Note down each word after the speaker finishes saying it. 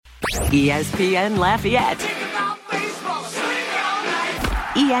ESPN Lafayette.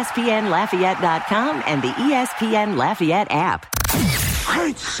 ESPNLafayette.com and the ESPN Lafayette app.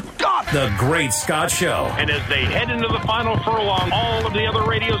 Great Scott! The Great Scott Show. And as they head into the final furlong, all of the other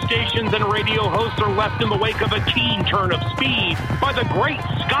radio stations and radio hosts are left in the wake of a keen turn of speed by the Great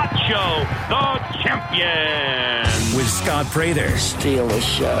Scott Show, the champion. With Scott Prather. Steal the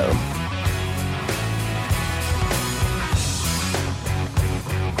show.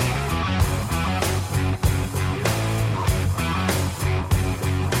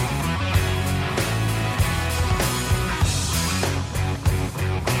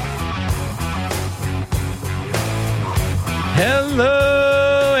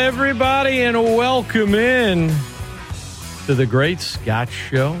 Hello, everybody, and welcome in to the Great Scott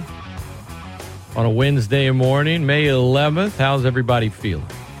Show on a Wednesday morning, May 11th. How's everybody feeling?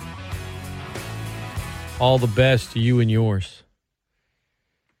 All the best to you and yours.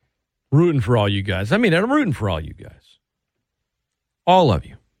 Rooting for all you guys. I'm rooting for all you guys. All of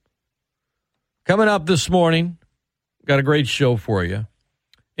you. Coming up this morning, got a great show for you.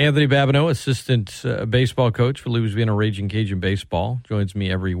 Anthony Babineaux, assistant baseball coach for Louisiana Ragin Cajun baseball, joins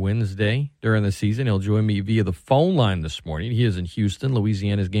me every Wednesday during the season. He'll join me via the phone line this morning. He is in Houston.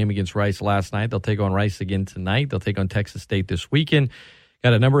 Louisiana's game against Rice last night. They'll take on Rice again tonight. They'll take on Texas State this weekend.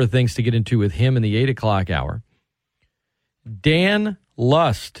 Got a number of things to get into with him in the 8 o'clock hour. Dan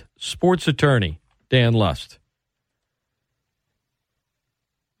Lust, sports attorney. Dan Lust.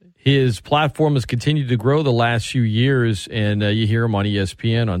 His platform has continued to grow the last few years, and you hear him on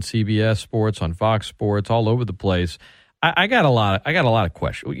ESPN, on CBS Sports, on Fox Sports, all over the place. I got a lot of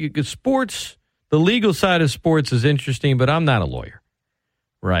questions. Sports, the legal side of sports is interesting, but I'm not a lawyer,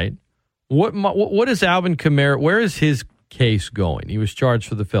 right? What is Alvin Kamara? Where is his case going? He was charged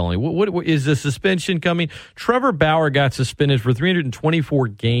for the felony. What is the suspension coming? Trevor Bauer got suspended for 324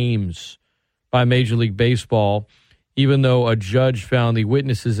 games by Major League Baseball, even though a judge found the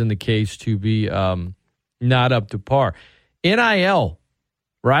witnesses in the case to be not up to par. NIL,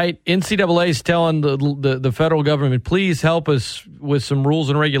 right? NCAA is telling the federal government, please help us with some rules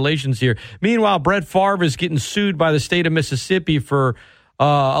and regulations here. Meanwhile, Brett Favre is getting sued by the state of Mississippi for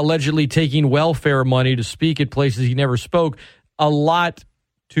allegedly taking welfare money to speak at places he never spoke. A lot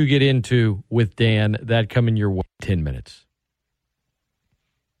to get into with Dan. That coming your way in 10 minutes.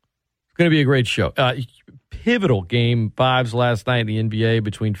 It's going to be a great show. Pivotal game 5s last night in the NBA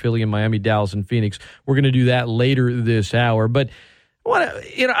between Philly and Miami, Dallas and Phoenix. We're going to do that later this hour. But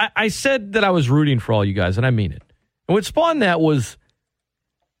I said that I was rooting for all you guys, and I mean it. And what spawned that was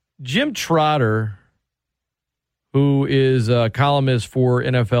Jim Trotter, who is a columnist for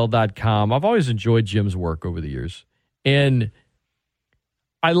NFL.com. I've always enjoyed Jim's work over the years. And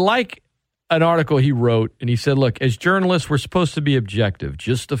I like an article he wrote, and he said, look, as journalists, we're supposed to be objective,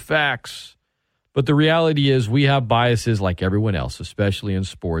 just the facts. But the reality is we have biases like everyone else, especially in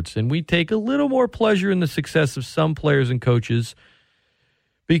sports, and we take a little more pleasure in the success of some players and coaches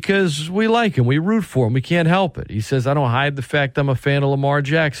because we like them. We root for them. We can't help it. He says, I don't hide the fact I'm a fan of Lamar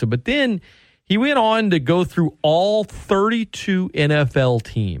Jackson. But then he went on to go through all 32 NFL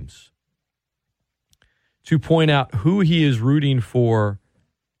teams to point out who he is rooting for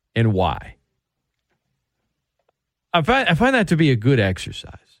and why. I find that to be a good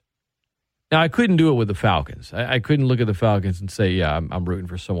exercise. Now, I couldn't do it with the Falcons. I couldn't look at the Falcons and say, yeah, I'm rooting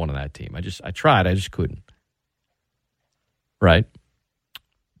for someone on that team. I tried. I just couldn't. Right?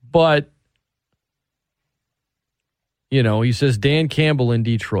 But, he says Dan Campbell in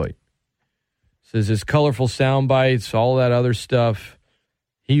Detroit. Says his colorful sound bites, all that other stuff.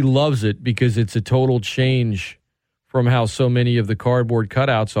 He loves it because it's a total change from how so many of the cardboard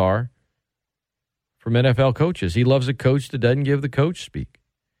cutouts are from NFL coaches. He loves a coach that doesn't give the coach speak.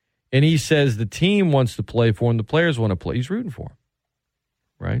 And he says the team wants to play for him, the players want to play. He's rooting for him,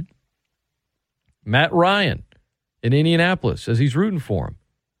 right? Matt Ryan in Indianapolis says he's rooting for him.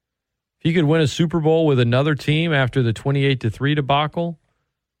 If he could win a Super Bowl with another team after the 28-3 debacle,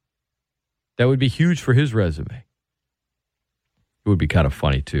 that would be huge for his resume. It would be kind of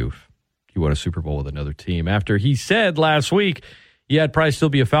funny, too, if he won a Super Bowl with another team. After he said last week, yeah, I'd probably still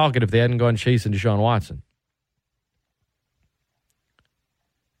be a Falcon if they hadn't gone chasing Deshaun Watson.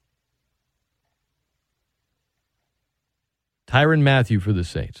 Tyrann Mathieu for the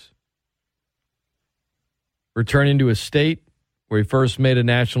Saints. Returning to a state where he first made a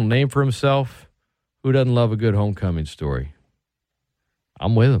national name for himself. Who doesn't love a good homecoming story?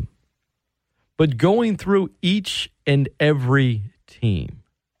 I'm with him. But going through each and every team,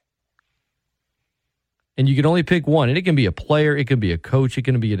 and you can only pick one, and it can be a player, it can be a coach, it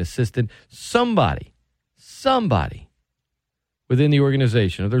can be an assistant, somebody within the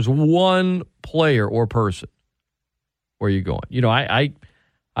organization, if there's one player or person, where are you going? You know, I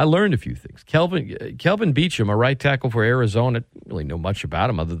learned a few things. Kelvin Beachum, a right tackle for Arizona, I didn't really know much about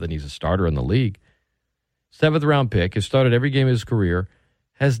him other than he's a starter in the league. 7th-round pick, has started every game of his career,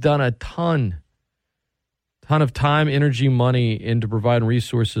 has done a ton of time, energy, money into providing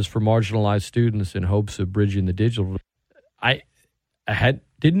resources for marginalized students in hopes of bridging the digital. I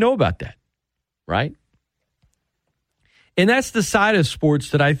didn't know about that, right? And that's the side of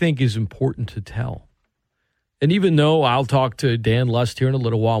sports that I think is important to tell. And even though I'll talk to Dan Lust here in a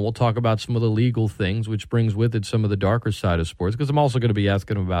little while, we'll talk about some of the legal things, which brings with it some of the darker side of sports, because I'm also going to be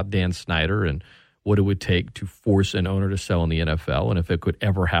asking him about Dan Snyder and what it would take to force an owner to sell in the NFL and if it could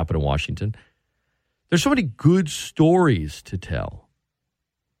ever happen in Washington. There's so many good stories to tell.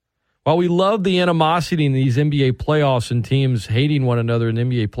 While we love the animosity in these NBA playoffs and teams hating one another in the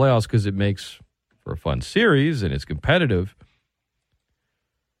NBA playoffs because it makes for a fun series and it's competitive,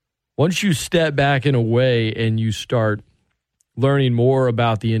 once you step back in a way and you start learning more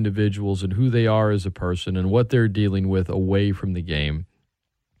about the individuals and who they are as a person and what they're dealing with away from the game,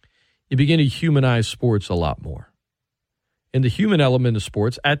 you begin to humanize sports a lot more. And the human element of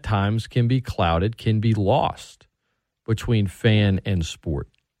sports at times can be clouded, can be lost between fan and sport.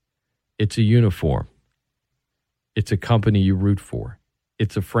 It's a uniform. It's a company you root for.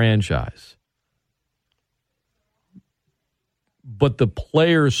 It's a franchise. But the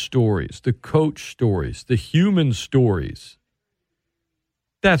player stories, the coach stories, the human stories,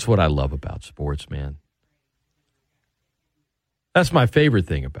 that's what I love about sports, man. That's my favorite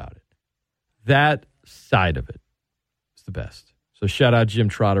thing about it. That side of it. The best. So shout out Jim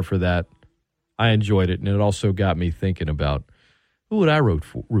Trotter for that. I enjoyed it, and it also got me thinking about who would I root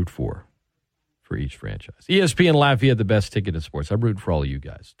for each franchise. ESPN Lafayette, the best ticket in sports. I'm rooting for all of you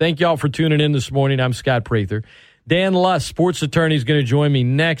guys. Thank y'all for tuning in this morning. I'm Scott Prather. Dan Lust, sports attorney, is going to join me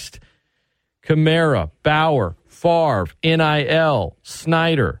next. Kamara, Bauer, Favre, NIL,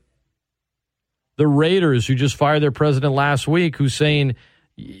 Snyder. The Raiders, who just fired their president last week, who's saying,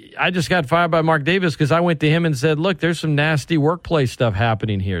 I just got fired by Mark Davis because I went to him and said, look, there's some nasty workplace stuff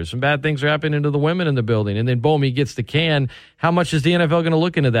happening here. Some bad things are happening to the women in the building. And then, boom, he gets the can. How much is the NFL going to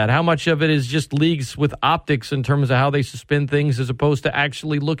look into that? How much of it is just leagues with optics in terms of how they suspend things as opposed to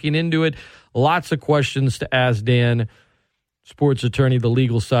actually looking into it? Lots of questions to ask Dan, sports attorney, the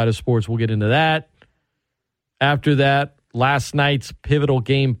legal side of sports. We'll get into that. After that, last night's pivotal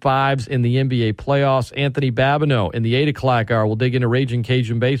Game 5s in the NBA playoffs. Anthony Babineaux in the 8 o'clock hour will dig into Ragin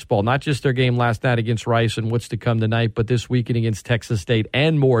Cajun baseball. Not just their game last night against Rice and what's to come tonight, but this weekend against Texas State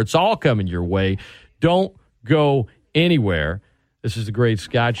and more. It's all coming your way. Don't go anywhere. This is the Great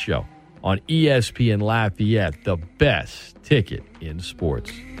Scott Show on ESPN Lafayette, the best ticket in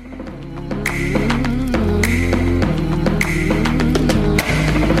sports.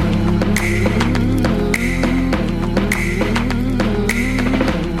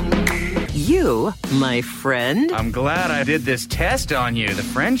 You, my friend. I'm glad I did this test on you, the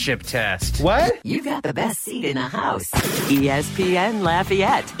friendship test. What? You got the best seat in the house. ESPN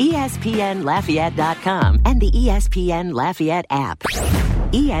Lafayette. ESPNLafayette.com and the ESPN Lafayette app.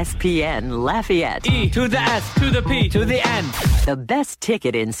 ESPN Lafayette. E to the S to the P to the N. The best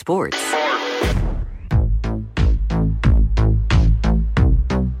ticket in sports.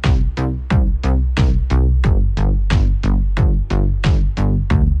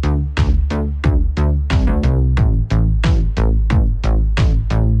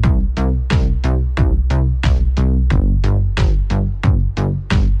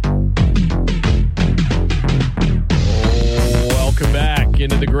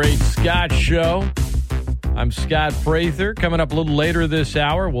 Scott Show. I'm Scott Prather. Coming up a little later this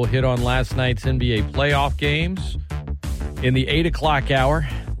hour, we'll hit on last night's NBA playoff games. In the 8 o'clock hour,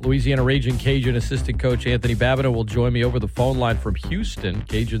 Louisiana Ragin Cajun assistant coach Anthony Babineaux will join me over the phone line from Houston.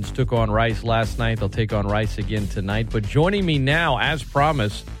 Cajuns took on Rice last night. They'll take on Rice again tonight. But joining me now, as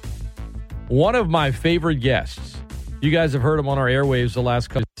promised, one of my favorite guests. You guys have heard him on our airwaves the last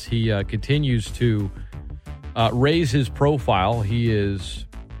couple of days. He continues to raise his profile. He is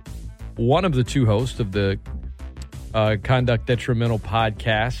one of the two hosts of the Conduct Detrimental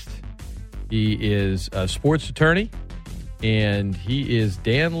podcast. He is a sports attorney, and he is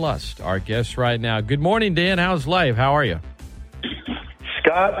Dan Lust, our guest right now. Good morning, Dan. How's life? How are you?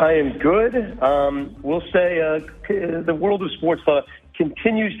 Scott, I am good. We'll say the world of sports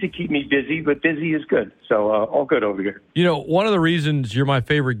continues to keep me busy, but busy is good. So all good over here. You know, one of the reasons you're my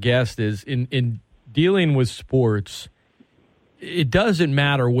favorite guest is in dealing with sports, it doesn't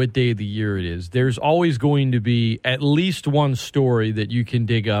matter what day of the year it is. There's always going to be at least one story that you can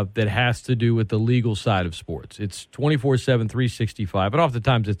dig up that has to do with the legal side of sports. It's 24/7, 365, and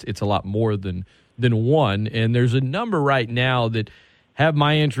oftentimes it's a lot more than one. And there's a number right now that have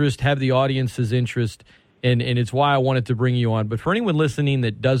my interest, have the audience's interest, and it's why I wanted to bring you on. But for anyone listening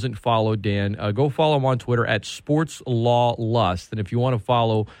that doesn't follow Dan, go follow him on Twitter at SportsLawLust. And if you want to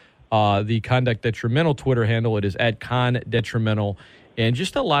follow the Conduct Detrimental Twitter handle, it is at ConDetrimental. And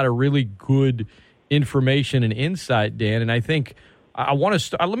just a lot of really good information and insight, Dan. And I think I want to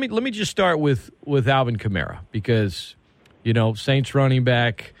start. Let me just start with Alvin Kamara, because, Saints running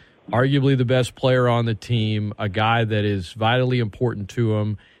back, arguably the best player on the team, a guy that is vitally important to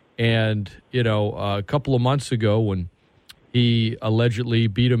him. And, a couple of months ago when he allegedly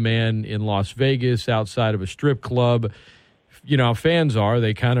beat a man in Las Vegas outside of a strip club, how fans are,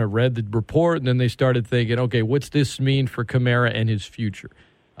 they kind of read the report and then they started thinking, okay, what's this mean for Kamara and his future?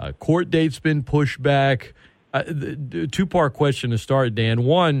 Court date's been pushed back. The two-part question to start, Dan.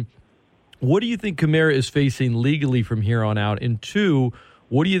 One, what do you think Kamara is facing legally from here on out? And two,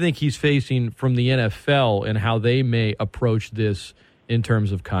 what do you think he's facing from the NFL and how they may approach this in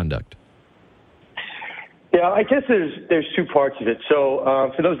terms of conduct? Yeah, I guess there's two parts of it.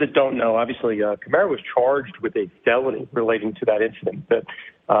 So for those that don't know, obviously Kamara was charged with a felony relating to that incident. But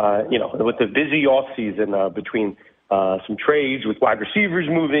with the busy offseason between some trades with wide receivers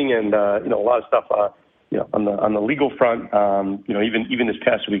moving and a lot of stuff on the legal front. Even this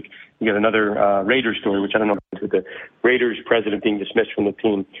past week, you got another Raiders story, which I don't know, with the Raiders president being dismissed from the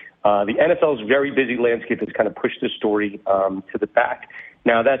team. The NFL's very busy landscape has kind of pushed this story to the back.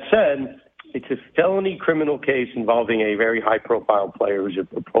 Now, that said, it's a felony criminal case involving a very high-profile player who's a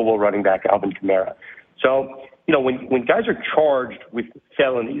Pro Bowl running back, Alvin Kamara. So, when guys are charged with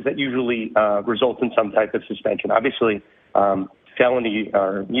felonies, that usually results in some type of suspension. Obviously, felony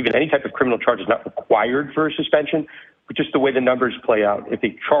or even any type of criminal charge is not required for a suspension, but just the way the numbers play out. If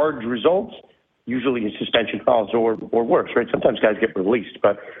a charge results, usually a suspension follows or worse, right? Sometimes guys get released,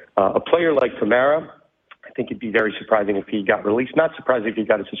 but a player like Kamara, I think it'd be very surprising if he got released. Not surprising if he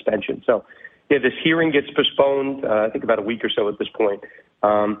got a suspension. So, this hearing gets postponed, I think about a week or so at this point.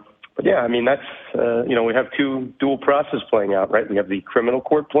 But yeah, I mean, that's, we have two dual process playing out, right? We have the criminal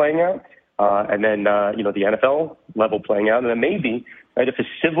court playing out, and then, the NFL level playing out. And then maybe, right, if a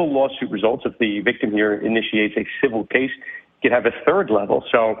civil lawsuit results, if the victim here initiates a civil case, you could have a third level.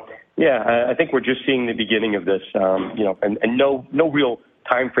 So, yeah, I think we're just seeing the beginning of this, and no real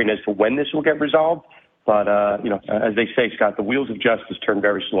time frame as to when this will get resolved. But, as they say, Scott, the wheels of justice turn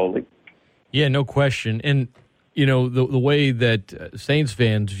very slowly. Yeah, no question. And, the way that Saints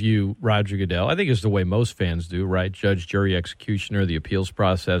fans view Roger Goodell, I think is the way most fans do, right? Judge, jury, executioner, the appeals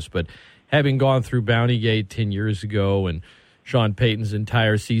process. But having gone through Bountygate 10 years ago and Sean Payton's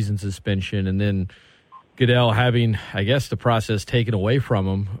entire season suspension, and then Goodell having, I guess, the process taken away from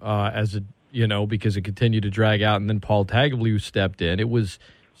him because it continued to drag out, and then Paul Tagliabue stepped in. It was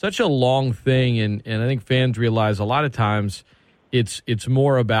such a long thing, and I think fans realize a lot of times it's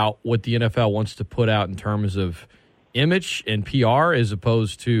more about what the NFL wants to put out in terms of image and PR as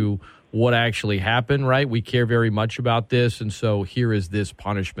opposed to what actually happened, right? We care very much about this, and so here is this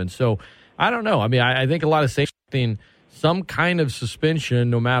punishment. So I don't know. I mean, I think a lot of Saints some kind of suspension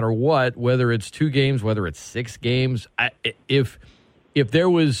no matter what, whether it's 2 games, whether it's 6 games. If there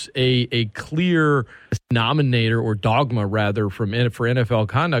was a clear denominator or dogma, rather, for NFL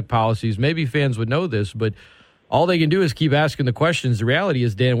conduct policies, maybe fans would know this, but all they can do is keep asking the questions. The reality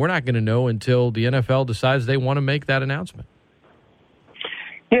is, Dan, we're not going to know until the NFL decides they want to make that announcement.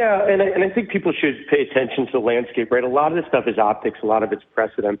 Yeah, and I think people should pay attention to the landscape, right? A lot of this stuff is optics, a lot of it's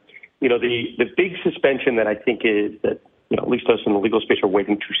precedent. The big suspension that I think is that, at least us in the legal space are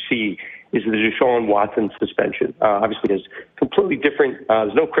waiting to see is the Deshaun Watson suspension. Obviously, there's completely different.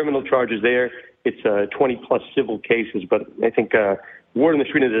 There's no criminal charges there. It's 20-plus civil cases, but I think word on the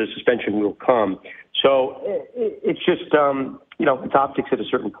street is that a suspension will come. So it's just, it's optics at a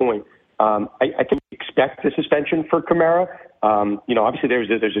certain point. I can expect the suspension for Kamara. Obviously there's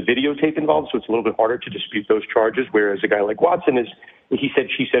a videotape involved, so it's a little bit harder to dispute those charges, whereas a guy like Watson is he said,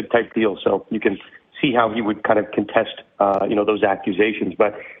 she said type deal. So you can see how he would kind of contest, those accusations.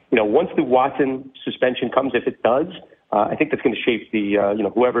 But, once the Watson suspension comes, if it does, I think that's going to shape the,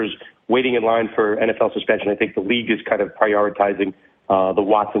 whoever's waiting in line for NFL suspension. I think the league is kind of prioritizing the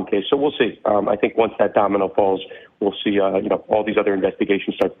Watson case. So we'll see. I think once that domino falls, we'll see, all these other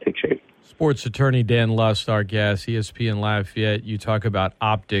investigations start to take shape. Sports attorney Dan Lust, our guest, ESPN Lafayette. You talk about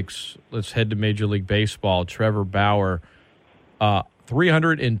optics. Let's head to Major League Baseball. Trevor Bauer,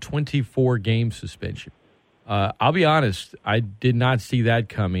 324-game suspension. I'll be honest, I did not see that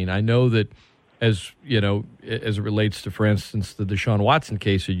coming. I know that as it relates to, for instance, the Deshaun Watson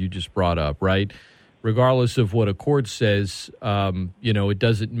case that you just brought up, right? Regardless of what a court says, it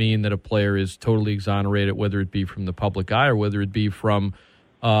doesn't mean that a player is totally exonerated, whether it be from the public eye or whether it be from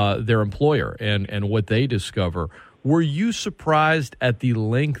their employer and what they discover. Were you surprised at the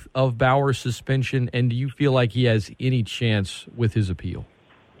length of Bauer's suspension, and do you feel like he has any chance with his appeal?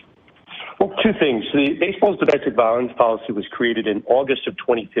 Well, two things. The baseball's domestic violence policy was created in August of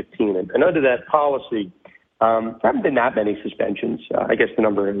 2015, and under that policy, there haven't been that many suspensions. I guess the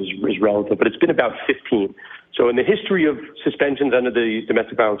number is relative, but it's been about 15. So in the history of suspensions under the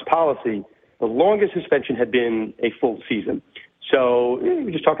domestic violence policy, the longest suspension had been a full season. So we're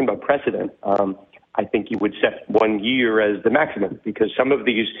just talking about precedent. I think you would set 1 year as the maximum because some of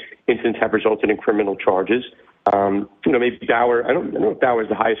these incidents have resulted in criminal charges. Maybe Bauer, I don't know if Bauer is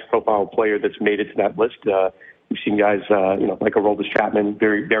the highest profile player that's made it to that list. We've seen guys, like Aroldis Chapman,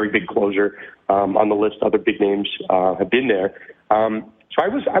 very, very big closer on the list. Other big names have been there. So I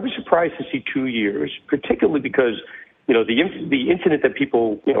was surprised to see 2 years, particularly because, the incident that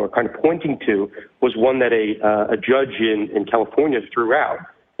people, are kind of pointing to was one that a judge in California threw out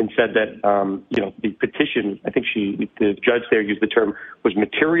and said that, the petition, I think the judge there used the term, was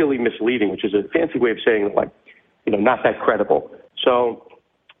materially misleading, which is a fancy way of saying, not that credible. So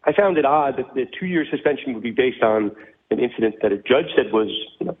I found it odd that the 2-year suspension would be based on an incident that a judge said was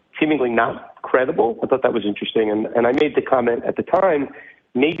seemingly not credible. I thought that was interesting. And I made the comment at the time,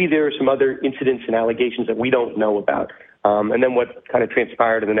 maybe there are some other incidents and allegations that we don't know about. And then what kind of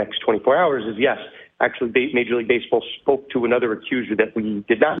transpired in the next 24 hours is, yes, actually Major League Baseball spoke to another accuser that we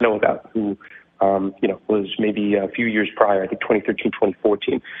did not know about who, was maybe a few years prior, I think 2013,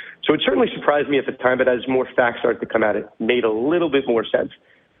 2014. So it certainly surprised me at the time, but as more facts started to come out, it made a little bit more sense.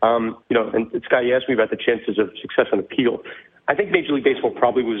 And Scott, you asked me about the chances of success on appeal. I think Major League Baseball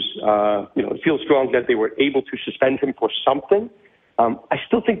probably was, feels strong that they were able to suspend him for something. I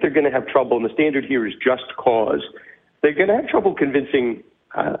still think they're going to have trouble, and the standard here is just cause. They're going to have trouble convincing,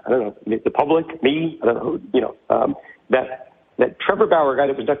 the public, me, that Trevor Bauer, a guy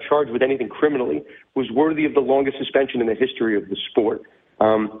that was not charged with anything criminally, was worthy of the longest suspension in the history of the sport.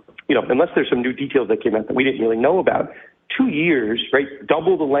 Unless there's some new details that came out that we didn't really know about. 2 years, right,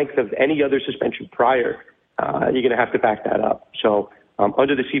 double the length of any other suspension prior, you're going to have to back that up. So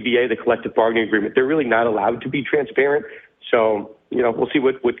under the CBA, the collective bargaining agreement, they're really not allowed to be transparent. So, we'll see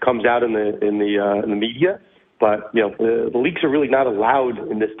what comes out in the media. But, the leagues are really not allowed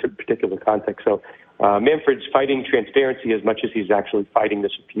in this particular context. So Manfred's fighting transparency as much as he's actually fighting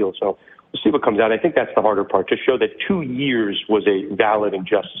this appeal. So we'll see what comes out. I think that's the harder part, to show that 2 years was a valid and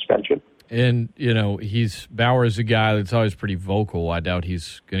just suspension. And, Bauer is a guy that's always pretty vocal. I doubt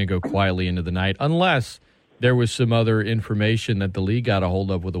he's going to go quietly into the night unless there was some other information that the league got a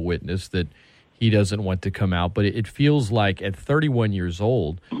hold of with a witness that he doesn't want to come out. But it feels like at 31 years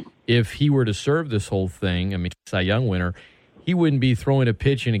old, if he were to serve this whole thing, Cy Young winner, he wouldn't be throwing a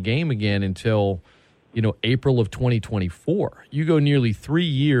pitch in a game again until, April of 2024. You go nearly 3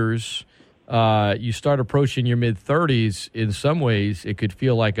 years. You start approaching your mid-30s. In some ways, it could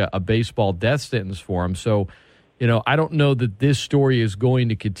feel like a baseball death sentence for him. So, I don't know that this story is going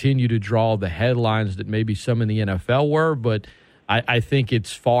to continue to draw the headlines that maybe some in the NFL were, but I think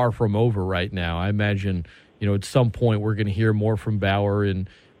it's far from over right now. I imagine, at some point we're going to hear more from Bauer and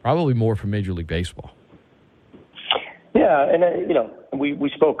probably more from Major League Baseball. Yeah, and,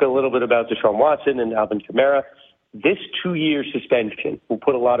 we spoke a little bit about Deshaun Watson and Alvin Kamara. This 2-year suspension will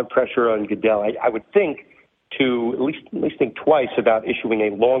put a lot of pressure on Goodell. I would think to at least think twice about issuing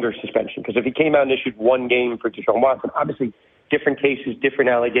a longer suspension, because if he came out and issued 1 game for Deshaun Watson, obviously different cases, different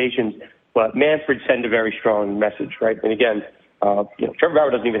allegations, but Manfred sent a very strong message, right? And again, Trevor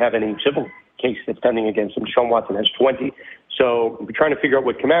Bauer doesn't even have any civil case that's pending against him. Deshaun Watson has 20. So if we're trying to figure out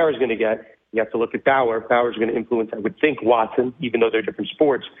what Kamara is going to get, you have to look at Bauer. Bauer's going to influence, I would think, Watson, even though they're different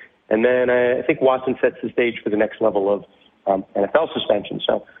sports. And then I think Watson sets the stage for the next level of NFL suspension.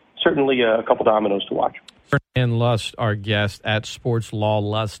 So certainly a couple dominoes to watch. Fernand Lust, our guest at Sports Law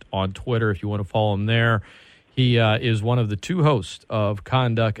Lust on Twitter, if you want to follow him there. He is one of the 2 hosts of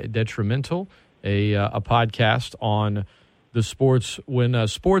Conduct Detrimental, a podcast on the sports when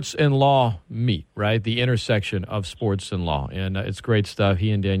sports and law meet, right? The intersection of sports and law. And it's great stuff.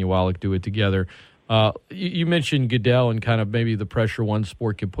 He and Daniel Wallach do it together. You mentioned Goodell and kind of maybe the pressure one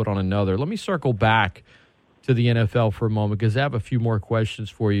sport can put on another. Let me circle back to the NFL for a moment because I have a few more questions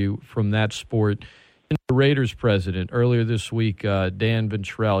for you from that sport. The Raiders president earlier this week, Dan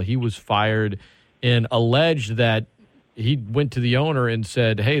Ventrell, he was fired and alleged that he went to the owner and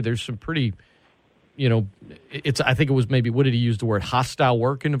said, hey, there's some pretty I think it was maybe, what did he use the word, hostile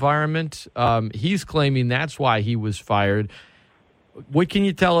work environment? He's claiming that's why he was fired. What can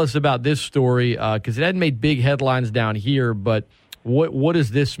you tell us about this story? Because it hadn't made big headlines down here, but what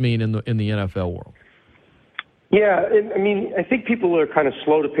does this mean in the NFL world? Yeah, I mean, I think people are kind of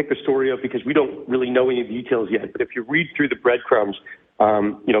slow to pick the story up because we don't really know any details yet. But if you read through the breadcrumbs,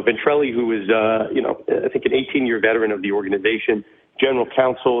 Ventrelli, who is, I think an 18-year veteran of the organization, general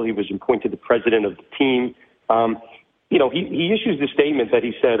counsel, he was appointed the president of the team. He issues the statement that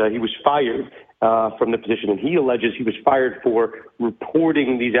he said he was fired from the position, and he alleges he was fired for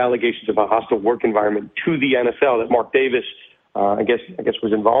reporting these allegations of a hostile work environment to the NFL, that Mark Davis, I guess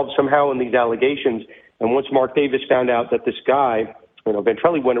was involved somehow in these allegations. And once Mark Davis found out that this guy,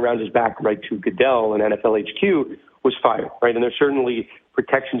 Ventrelli went around his back right to Goodell and NFL HQ, was fired, right? And there's certainly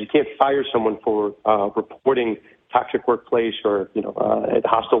protections. You can't fire someone for reporting toxic workplace or, a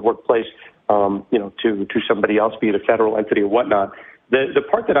hostile workplace, to somebody else, be it a federal entity or whatnot. The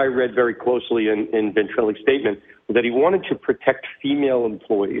part that I read very closely in Ventrelli's statement was that he wanted to protect female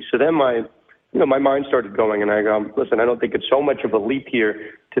employees. So then my mind started going, and I go, listen, I don't think it's so much of a leap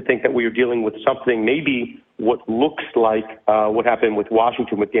here to think that we are dealing with something, maybe what looks like what happened with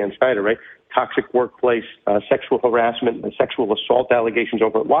Washington with Dan Snyder, right? Toxic workplace, sexual harassment, and sexual assault allegations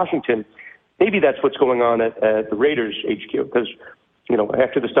over at Washington. Maybe that's what's going on at the Raiders HQ, because,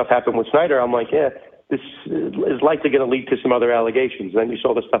 after the stuff happened with Snyder, I'm like, this is likely going to lead to some other allegations. And then you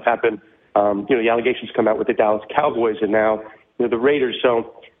saw the stuff happen, the allegations come out with the Dallas Cowboys and now, the Raiders.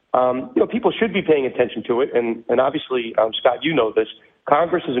 So, people should be paying attention to it. And obviously, Scott, this,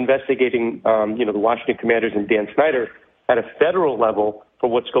 Congress is investigating, the Washington Commanders and Dan Snyder at a federal level for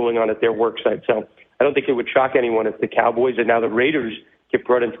what's going on at their work site. So I don't think it would shock anyone if the Cowboys and now the Raiders get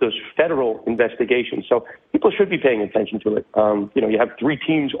brought into those federal investigations. So people should be paying attention to it. You have three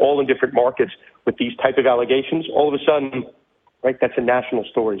teams all in different markets with these type of allegations. All of a sudden, right, that's a national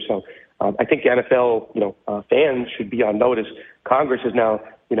story. So I think the NFL, fans should be on notice. Congress is now,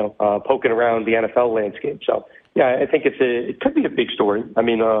 poking around the NFL landscape. So, yeah, I think it could be a big story. I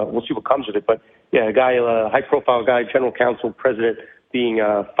mean, we'll see what comes of it. But, yeah, a guy, a high-profile guy, general counsel, president, being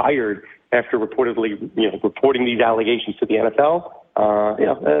fired after reportedly, reporting these allegations to the NFL.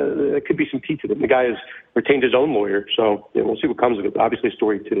 There could be some teeth to it. The guy has retained his own lawyer, so we'll see what comes of it. Obviously, a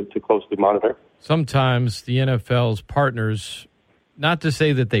story to closely monitor. Sometimes the NFL's partners, not to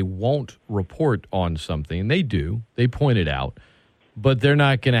say that they won't report on something, they do. They point it out. But they're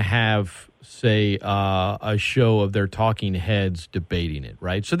not going to have, say, a show of their talking heads debating it,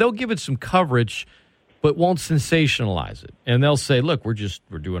 right? So they'll give it some coverage, but won't sensationalize it. And they'll say, look, we're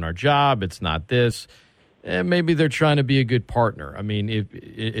doing our job. It's not this. And maybe they're trying to be a good partner. I mean,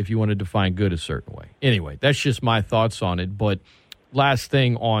 if you want to define good a certain way. Anyway, that's just my thoughts on it. But last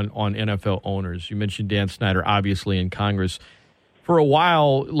thing on NFL owners. You mentioned Dan Snyder, obviously, in Congress. For a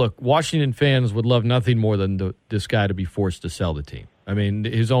while, look, Washington fans would love nothing more than this guy to be forced to sell the team. I mean,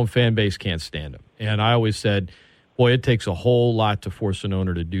 his own fan base can't stand him. And I always said, boy, it takes a whole lot to force an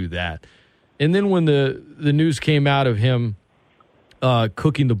owner to do that. And then when the news came out of him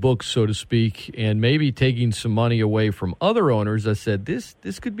cooking the books, so to speak, and maybe taking some money away from other owners, I said,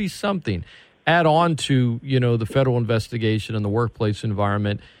 this could be something. Add on to, the federal investigation and the workplace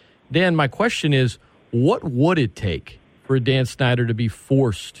environment. Dan, my question is, what would it take for Dan Snyder to be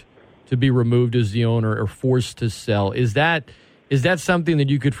forced to be removed as the owner or forced to sell? Is that something that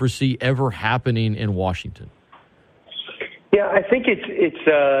you could foresee ever happening in Washington? Yeah, I think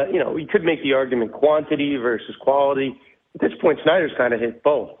it's we could make the argument quantity versus quality. At this point, Snyder's kind of hit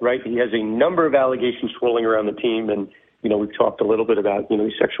both, right? He has a number of allegations swirling around the team, and we've talked a little bit about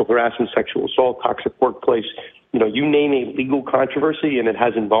sexual harassment, sexual assault, toxic workplace. You name a legal controversy, and it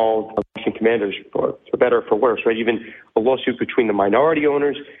has involved Washington Commanders for better or for worse, right? Even a lawsuit between the minority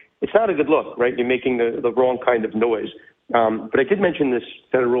owners. It's not a good look, right? You're making the wrong kind of noise. But I did mention this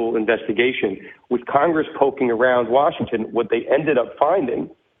federal investigation. With Congress poking around Washington, what they ended up finding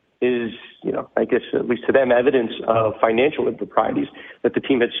is, I guess at least to them, evidence of financial improprieties, that the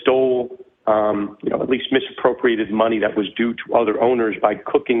team had stole, at least misappropriated money that was due to other owners by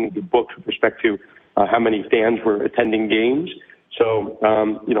cooking the books with respect to how many fans were attending games. So,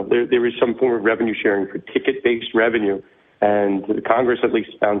 there is some form of revenue sharing for ticket-based revenue. And the Congress at least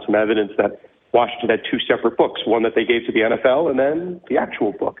found some evidence that Washington had two separate books, one that they gave to the NFL and then the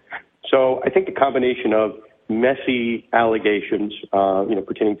actual book. So I think the combination of messy allegations,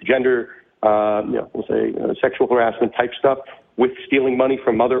 pertaining to gender, we'll say sexual harassment type stuff, with stealing money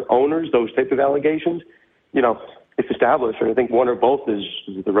from other owners, those type of allegations, if established, and I think one or both is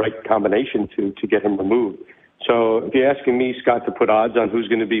the right combination to get him removed. So if you're asking me, Scott, to put odds on who's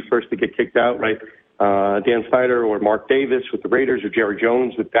going to be first to get kicked out, right, Dan Snyder or Mark Davis with the Raiders or Jerry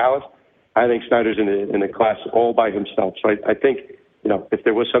Jones with Dallas. I think Snyder's in the class all by himself. So I think, if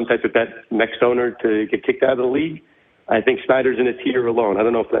there was some type of bet next owner to get kicked out of the league, I think Snyder's in a tier alone. I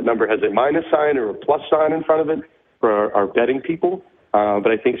don't know if that number has a minus sign or a plus sign in front of it for our betting people. But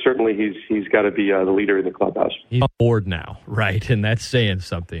I think certainly he's got to be the leader in the clubhouse. He's on board now, right? And that's saying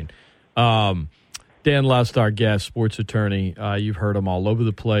something. Dan Lust, our guest, sports attorney. You've heard him all over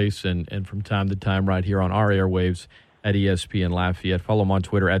the place and from time to time right here on our airwaves at ESPN Lafayette. Follow him on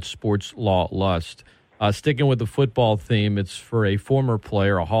Twitter at SportsLawLust. Sticking with the football theme, it's for a former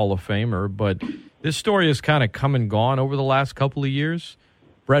player, a Hall of Famer, but this story has kind of come and gone over the last couple of years.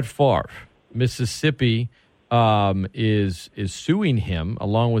 Brett Favre, Mississippi, is suing him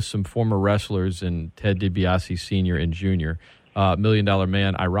along with some former wrestlers and Ted DiBiase Sr. and Jr., $1 Million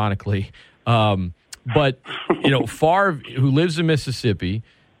Man, ironically. But, Favre, who lives in Mississippi,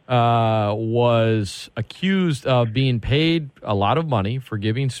 was accused of being paid a lot of money for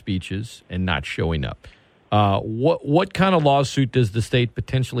giving speeches and not showing up. What kind of lawsuit does the state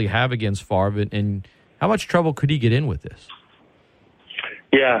potentially have against Favre, and how much trouble could he get in with this?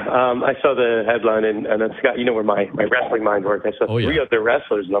 Yeah, I saw the headline, and Scott, where my wrestling mind works. I saw three other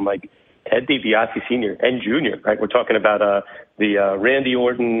wrestlers, and I'm like, Ted DiBiase Sr. and Jr., right? We're talking about the Randy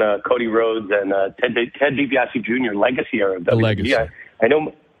Orton, Cody Rhodes, and Ted DiBiase Jr. legacy era of WWE. Legacy.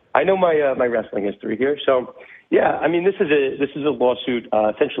 I know my wrestling history here. So, yeah, I mean, this is a lawsuit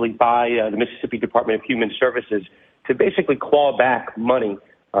essentially by the Mississippi Department of Human Services to basically claw back money.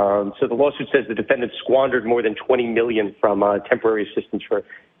 So the lawsuit says the defendant squandered more than $20 million from temporary assistance for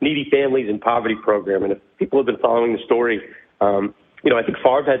needy families and poverty program. And if people have been following the story, I think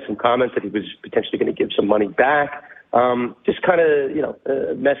Favre had some comments that he was potentially going to give some money back. Just kind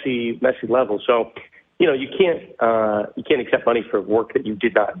of, messy level. So, you can't accept money for work that you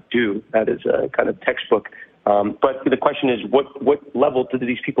did not do. That is kind of textbook. But the question is, what level did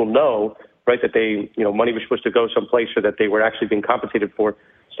these people know, right, that they, money was supposed to go someplace or that they were actually being compensated for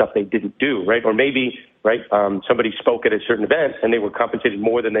stuff they didn't do, right? Or maybe, right, somebody spoke at a certain event and they were compensated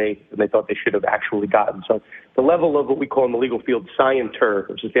more than they thought they should have actually gotten. So the level of what we call in the legal field scienter,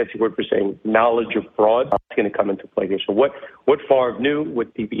 which is a fancy word for saying knowledge of fraud, is going to come into play here. So what Favre knew,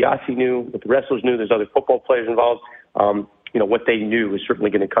 what DiBiase knew, what the wrestlers knew, there's other football players involved, what they knew is certainly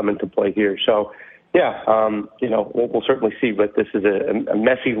going to come into play here. So, yeah, we'll certainly see, but this is a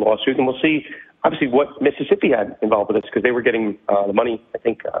messy lawsuit, and we'll see, obviously, what Mississippi had involved with this, because they were getting the money, I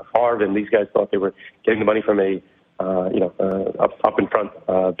think, Favre and these guys thought they were getting the money from a, up in front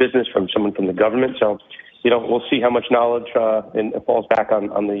business from someone from the government. So, we'll see how much knowledge falls back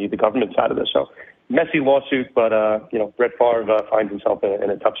on the government side of this. So, messy lawsuit, but, Brett Favre finds himself in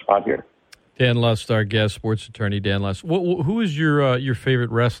a tough spot here. Dan Lust, our guest, sports attorney, Dan Lust. Who is your favorite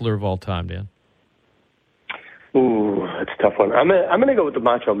wrestler of all time, Dan? Ooh, that's a tough one. I'm gonna go with the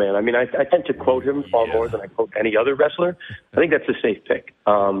Macho Man. I mean, I tend to quote him far more than I quote any other wrestler. I think that's a safe pick.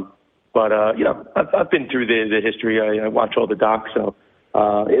 But I've been through the history. I watch all the docs, so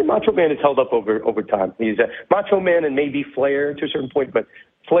Macho Man has held up over time. He's Macho Man and maybe Flair to a certain point, but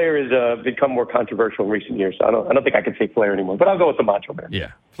Flair has become more controversial in recent years. So I don't think I can say Flair anymore. But I'll go with the Macho Man.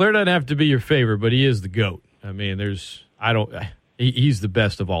 Yeah, Flair doesn't have to be your favorite, but he is the GOAT. I mean, he's the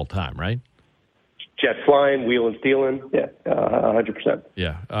best of all time, right? Jet flying, wheeling, stealing. Yeah, 100%.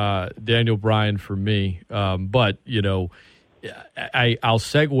 Yeah, Daniel Bryan for me. But, I'll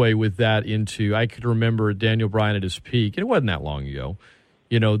segue with that into, I could remember Daniel Bryan at his peak, and it wasn't that long ago.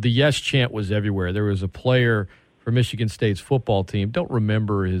 The yes chant was everywhere. There was a player for Michigan State's football team, don't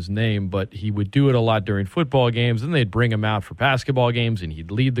remember his name, but he would do it a lot during football games, and they'd bring him out for basketball games, and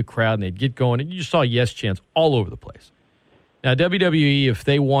he'd lead the crowd, and they'd get going, and you just saw yes chants all over the place. Now, WWE, if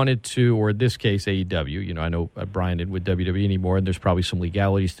they wanted to, or in this case, AEW, I know Brian didn't with WWE anymore, and there's probably some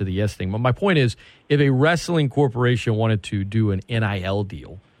legalities to the yes thing. But my point is, if a wrestling corporation wanted to do an NIL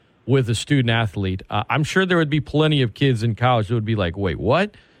deal with a student athlete, I'm sure there would be plenty of kids in college that would be like, wait,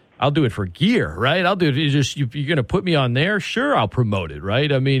 what? I'll do it for gear, right? I'll do it. You're going to put me on there? Sure, I'll promote it,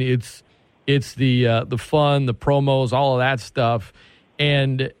 right? I mean, it's the fun, the promos, all of that stuff.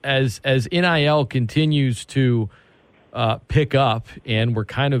 And as NIL continues to pick up, and we're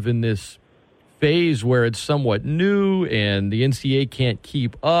kind of in this phase where it's somewhat new and the NCAA can't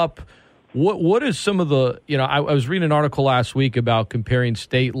keep up. What is some of the, I was reading an article last week about comparing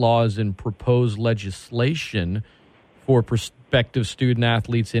state laws and proposed legislation for prospective student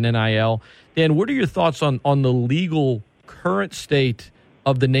athletes in NIL. Dan, what are your thoughts on the legal current state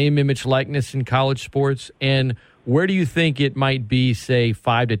of the name, image, likeness in college sports, and where do you think it might be, say,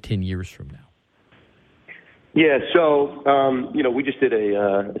 5 to 10 years from now? Yeah, so, we just did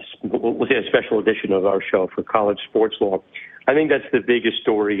a special edition of our show for college sports law. I think that's the biggest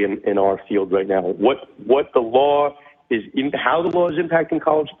story in our field right now. What the law is, how the law is impacting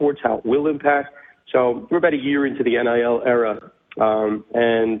college sports, how it will impact. So we're about a year into the NIL era,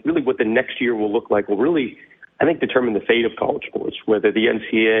 and really what the next year will look like will really, I think, determine the fate of college sports, whether the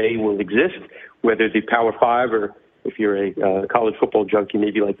NCAA will exist, whether the Power Five, or if you're a college football junkie,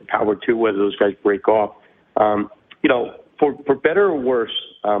 maybe like the Power Two, whether those guys break off. For better or worse,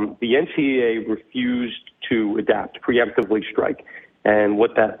 the NCAA refused to adapt, preemptively strike. And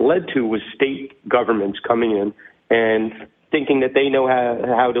what that led to was state governments coming in and thinking that they know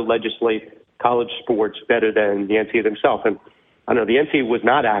how to legislate college sports better than the NCAA themselves. And I don't know, the NCAA was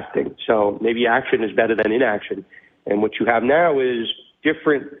not acting, so maybe action is better than inaction. And what you have now is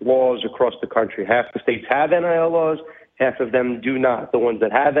different laws across the country. Half the states have NIL laws, half of them do not. The ones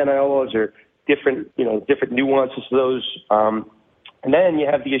that have NIL laws are different nuances to those. And then you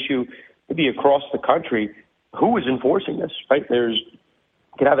have the issue, maybe across the country, who is enforcing this, right? You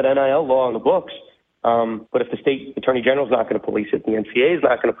can have an NIL law on the books, but if the state attorney general is not going to police it, the NCAA is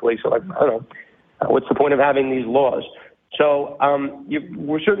not going to police it, I don't know, what's the point of having these laws? So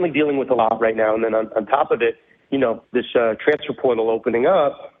we're certainly dealing with a lot right now. And then on top of it, this transfer portal opening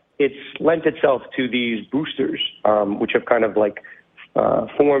up, it's lent itself to these boosters, which have kind of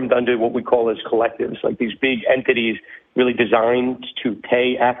formed under what we call as collectives, like these big entities really designed to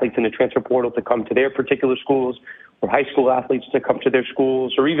pay athletes in the transfer portal to come to their particular schools, or high school athletes to come to their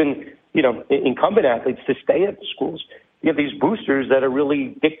schools, or even, incumbent athletes to stay at the schools. You have these boosters that are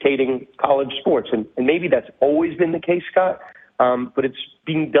really dictating college sports. And maybe that's always been the case, Scott, but it's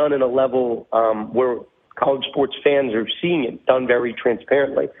being done at a level where college sports fans are seeing it done very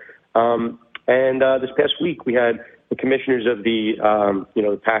transparently. And this past week, we had the commissioners of the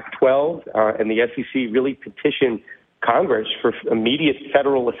Pac-12 and the SEC really petition Congress for immediate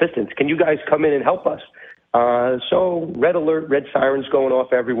federal assistance. Can you guys come in and help us? So red alert, red sirens going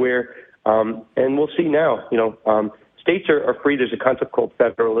off everywhere. And we'll see now, states are free. There's a concept called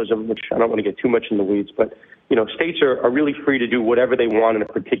federalism, which I don't want to get too much in the weeds, but, states are really free to do whatever they want in a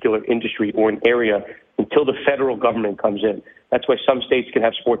particular industry or an area until the federal government comes in. That's why some states can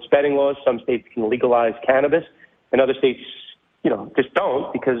have sports betting laws. Some states can legalize cannabis, and other states, just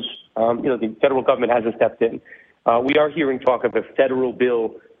don't because, the federal government hasn't stepped in. We are hearing talk of a federal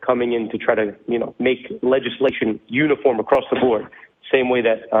bill coming in to try to, make legislation uniform across the board. Same way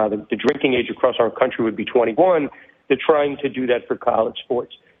that the drinking age across our country would be 21. They're trying to do that for college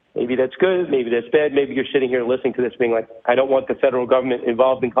sports. Maybe that's good. Maybe that's bad. Maybe you're sitting here listening to this being like, I don't want the federal government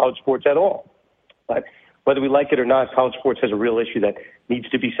involved in college sports at all. But whether we like it or not, college sports has a real issue that needs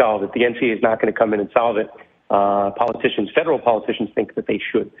to be solved. If the NCAA is not going to come in and solve it, federal politicians think that they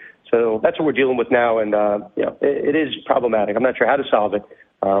should. So that's what we're dealing with now. And, it is problematic. I'm not sure how to solve it.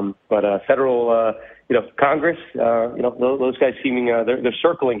 But federal, Congress, those guys seeming, they're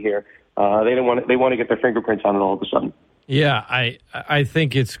circling here. They want to get their fingerprints on it all of a sudden. Yeah, I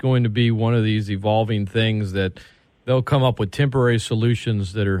think it's going to be one of these evolving things that they'll come up with temporary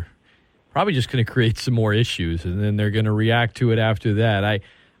solutions that are probably just going to create some more issues, and then they're going to react to it after that.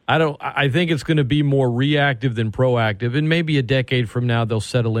 I think it's going to be more reactive than proactive, and maybe a decade from now they'll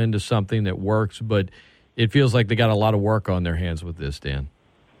settle into something that works, but it feels like they got a lot of work on their hands with this, Dan.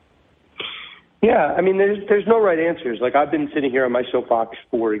 Yeah, I mean, there's no right answers. Like, I've been sitting here on my soapbox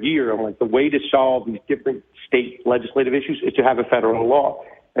for a year. I'm like, the way to solve these different state legislative issues is to have a federal law.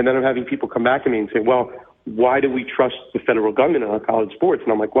 And then I'm having people come back to me and say, well, why do we trust the federal government in our college sports?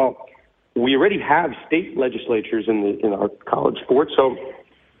 And I'm like, well, we already have state legislatures in our college sports. So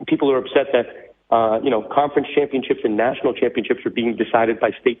people are upset that, conference championships and national championships are being decided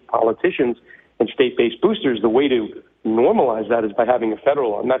by state politicians and state-based boosters. The way to normalize that is by having a federal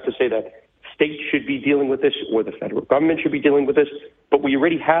law. Not to say that states should be dealing with this or the federal government should be dealing with this, but we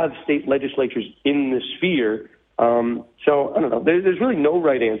already have state legislatures in the sphere. So I don't know. There's really no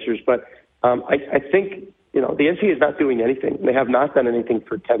right answers, but I think, the NCAA is not doing anything. They have not done anything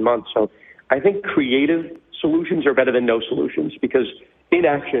for 10 months. So I think creative solutions are better than no solutions because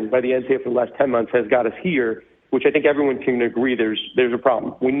inaction by the NCAA for the last 10 months has got us here, which I think everyone can agree there's a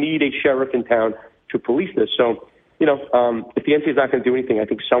problem. We need a sheriff in town to police this. So, if the NCAA is not going to do anything, I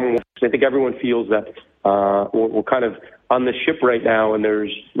think everyone feels that we're kind of on the ship right now, and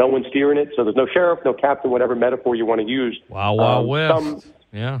there's no one steering it. So there's no sheriff, no captain, whatever metaphor you want to use. Wow, West.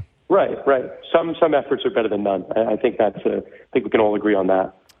 Yeah. Right. Some efforts are better than none. I think we can all agree on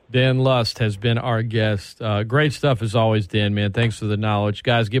that. Dan Lust has been our guest. Great stuff as always, Dan, man. Thanks for the knowledge.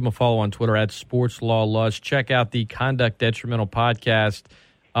 Guys, give him a follow on Twitter @SportsLawLust. Check out the Conduct Detrimental podcast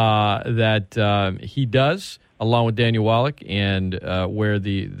that he does, along with Daniel Wallach, and where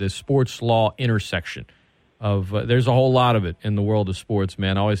the sports law intersection of there's a whole lot of it in the world of sports,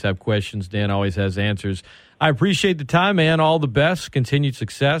 man. I always have questions. Dan always has answers. I appreciate the time, man. All the best, continued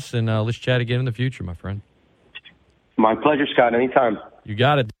success, and let's chat again in the future, my friend. My pleasure, Scott. Anytime. You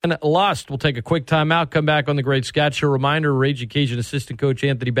got it. Dan Lust. We'll take a quick time out, come back on the Great Scott Show. Reminder, Ragin Cajun assistant coach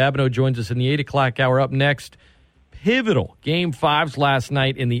Anthony Babineaux joins us in the 8 o'clock hour. Up next, pivotal Game 5s last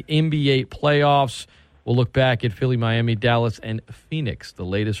night in the NBA playoffs. We'll look back at Philly, Miami, Dallas, and Phoenix, the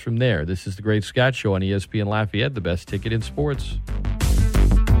latest from there. This is the Great Scott Show on ESPN Lafayette, the best ticket in sports.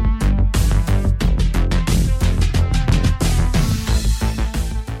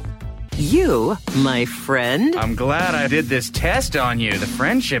 You, my friend. I'm glad I did this test on you, the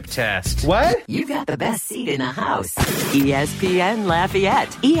friendship test. What? You got the best seat in the house. ESPN Lafayette.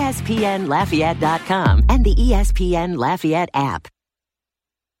 ESPNLafayette.com and the ESPN Lafayette app.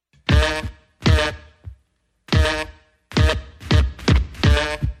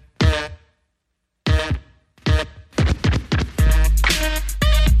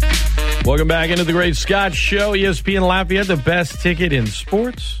 Welcome back into the Great Scott Show. ESPN Lafayette, the best ticket in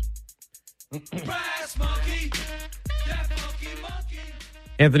sports.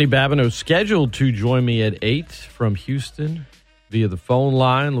 Anthony Babineaux scheduled to join me at 8 from Houston via the phone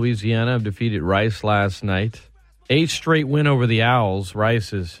line. Louisiana have defeated Rice last night. 8th straight win over the Owls.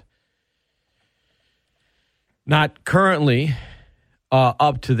 Rice is not currently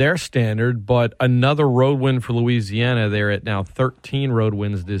up to their standard, but another road win for Louisiana. They're at now 13 road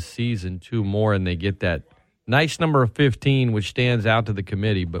wins this season, 2 more, and they get that nice number of 15, which stands out to the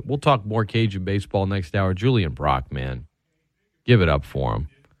committee. But we'll talk more Cajun baseball next hour. Julian Brock, man. Give it up for him.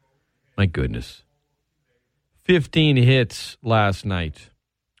 My goodness. 15 hits last night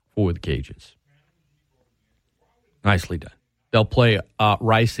for the Cajuns. Nicely done. They'll play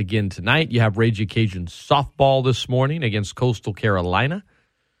Rice again tonight. You have Ragin Cajuns softball this morning against Coastal Carolina.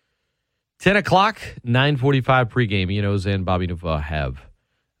 10 o'clock, 9:45 pregame. Enoz and Babineaux have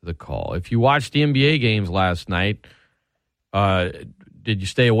the call. If you watched the NBA games last night, did you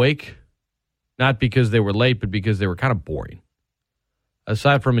stay awake? Not because they were late, but because they were kind of boring.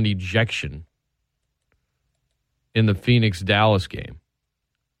 Aside from an ejection in the Phoenix-Dallas game,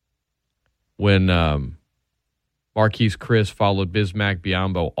 when Marquise Chris followed Bismack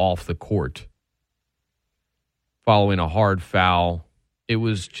Biyombo off the court following a hard foul. It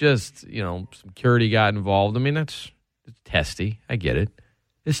was just, some security got involved. I mean, it's testy. I get it.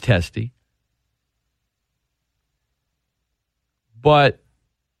 It's testy. But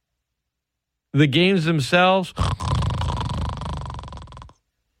the games themselves,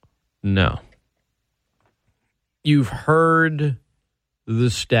 no. You've heard the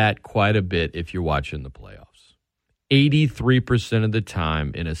stat quite a bit if you're watching the playoffs. 83% of the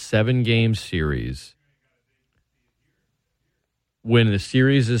time in a 7-game series, when the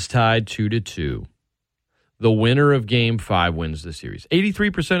series is tied 2-2, the winner of Game 5 wins the series.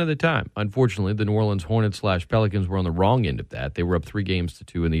 83% of the time. Unfortunately, the New Orleans Hornets/Pelicans were on the wrong end of that. They were up 3-2 in the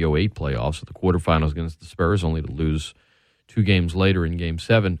 2008 playoffs at the quarterfinals against the Spurs, only to lose 2 games later in Game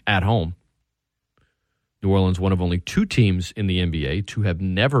 7 at home. New Orleans, one of only 2 teams in the NBA to have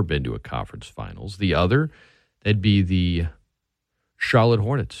never been to a conference finals. The other, that'd be the Charlotte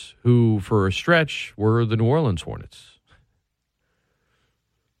Hornets, who for a stretch were the New Orleans Hornets.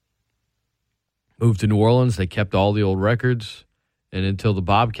 Moved to New Orleans, they kept all the old records, and until the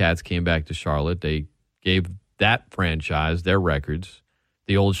Bobcats came back to Charlotte, they gave that franchise their records,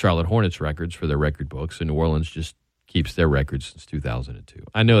 the old Charlotte Hornets records for their record books, and New Orleans just keeps their records since 2002.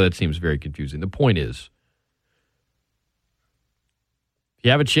 I know that seems very confusing. The point is, if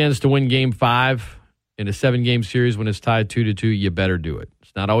you have a chance to win Game 5 in a 7-game series when it's tied 2-2, you better do it.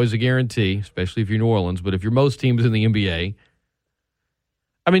 It's not always a guarantee, especially if you're New Orleans, but if you're most teams in the NBA,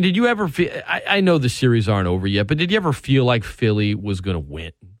 I mean, did you ever feel, I know the series aren't over yet, but did you ever feel like Philly was going to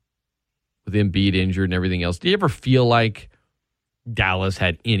win with Embiid injured and everything else? Did you ever feel like Dallas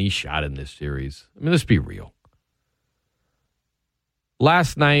had any shot in this series? I mean, let's be real.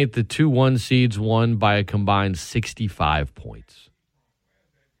 Last night, the 2-1 seeds won by a combined 65 points.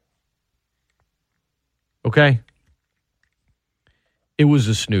 Okay? It was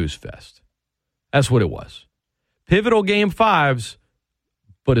a snooze fest. That's what it was. Pivotal Game 5s,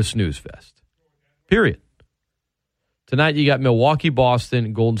 but a snooze fest. Period. Tonight you got Milwaukee,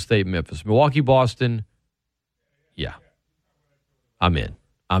 Boston, Golden State, Memphis. Milwaukee, Boston, yeah. I'm in.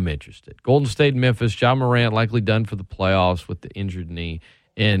 I'm interested. Golden State, Memphis, Ja Morant likely done for the playoffs with the injured knee,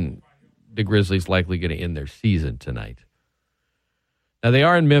 and the Grizzlies likely going to end their season tonight. Now, they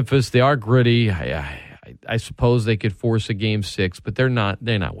are in Memphis. They are gritty. I suppose they could force a Game 6, but they're not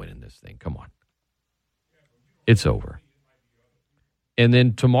winning this thing. Come on. It's over. And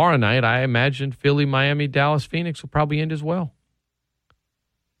then tomorrow night, I imagine Philly, Miami, Dallas, Phoenix will probably end as well.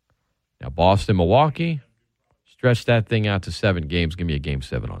 Now, Boston, Milwaukee, stretch that thing out to 7 games. Give me a Game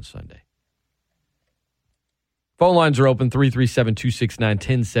 7 on Sunday. Phone lines are open,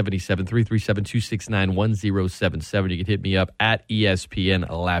 337-269-1077, 337-269-1077. You can hit me up at ESPN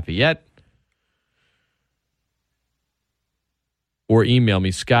Lafayette. Or email me,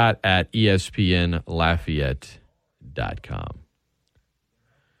 Scott at ESPNLafayette.com.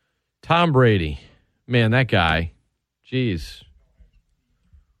 Tom Brady. Man, that guy. Jeez.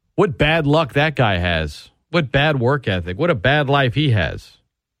 What bad luck that guy has. What bad work ethic. What a bad life he has.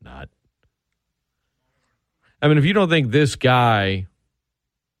 Not. I mean, if you don't think this guy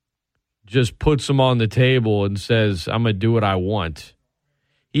just puts him on the table and says, I'm going to do what I want.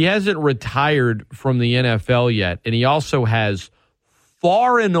 He hasn't retired from the NFL yet, and he also has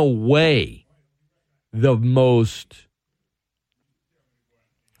far and away the most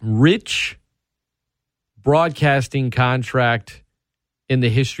rich broadcasting contract in the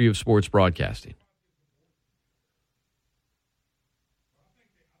history of sports broadcasting.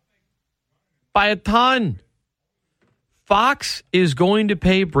 By a ton. Fox is going to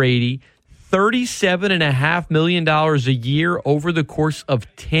pay Brady $37.5 million a year over the course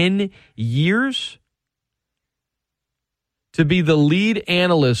of 10 years to be the lead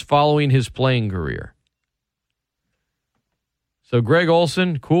analyst following his playing career. So Greg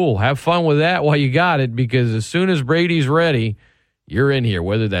Olson, cool. Have fun with that while you got it, because as soon as Brady's ready, you're in here,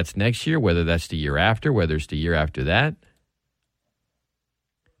 whether that's next year, whether that's the year after, whether it's the year after that.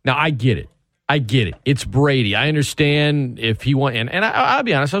 Now, I get it. It's Brady. I understand if he want, and I'll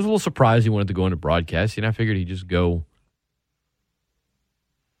be honest, I was a little surprised he wanted to go into broadcasting. I figured he'd just go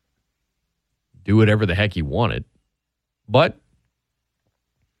do whatever the heck he wanted. But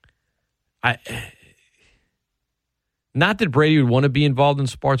not that Brady would want to be involved in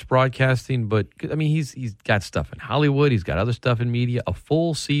sports broadcasting, but I mean, he's got stuff in Hollywood, he's got other stuff in media, a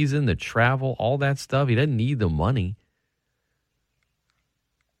full season, the travel, all that stuff. He doesn't need the money.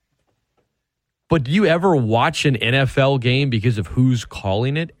 But do you ever watch an NFL game because of who's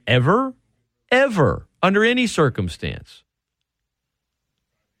calling it? Ever? Ever. Under any circumstance.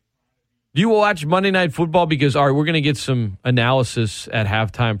 Do you watch Monday Night Football because, all right, we're going to get some analysis at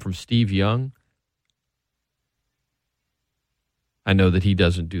halftime from Steve Young? I know that he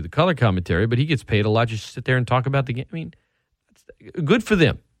doesn't do the color commentary, but he gets paid a lot just to sit there and talk about the game. I mean, good for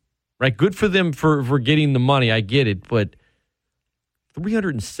them, right? Good for them for getting the money. I get it, but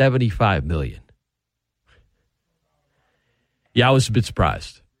 $375 million. Yeah, I was a bit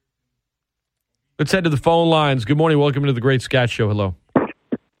surprised. Let's head to the phone lines. Good morning. Welcome to the Great Scott Show. Hello.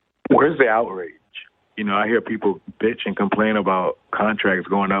 Where's the outrage? You know, I hear people bitch and complain about contracts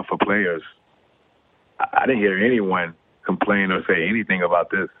going up for players. I didn't hear anyone complain or say anything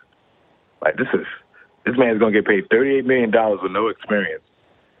about this. Like, this man's going to get paid $38 million with no experience.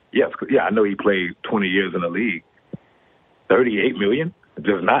 Yes, I know he played 20 years in the league. $38 million?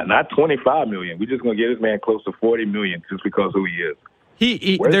 Just not $25 million. We're just going to get this man close to $40 million just because of who he is.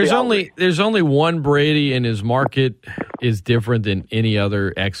 There's only one Brady, and his market is different than any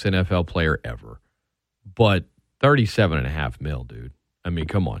other ex-NFL player ever. But $37.5 million, dude. I mean,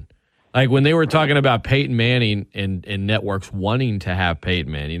 come on. Like when they were talking about Peyton Manning and networks wanting to have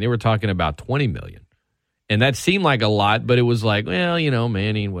Peyton Manning, they were talking about $20 million. And that seemed like a lot, but it was like, well, you know,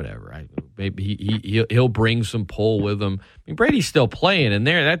 Manning, whatever. Maybe he'll bring some pull with him. I mean, Brady's still playing in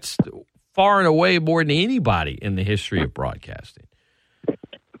there. That's far and away more than anybody in the history of broadcasting.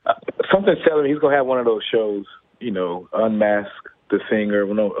 Something's telling me he's going to have one of those shows, you know, Unmask the Singer,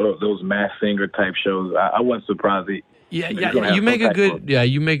 those Masked Singer type shows. I wasn't surprised. You make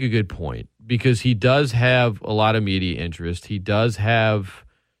a good point, because he does have a lot of media interest. He does have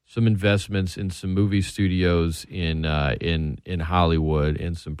some investments in some movie studios in Hollywood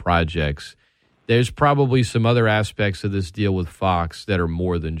and some projects. There's probably some other aspects of this deal with Fox that are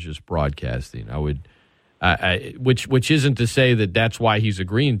more than just broadcasting. Which isn't to say that that's why he's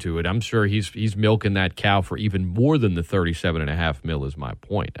agreeing to it. I'm sure he's milking that cow for even more than the $37.5 million is my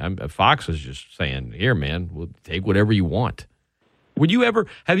point. Fox is just saying, here, man, we'll take whatever you want. Would you ever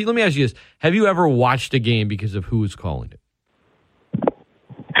let me ask you this. Have you ever watched a game because of who is calling it?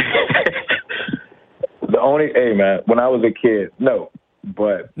 Hey, man, when I was a kid, no.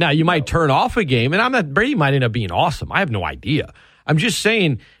 But now you might turn off a game, and Brady might end up being awesome. I have no idea. I'm just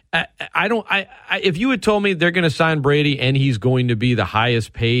saying, if you had told me they're going to sign Brady and he's going to be the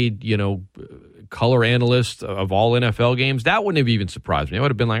highest paid, color analyst of all NFL games, that wouldn't have even surprised me. I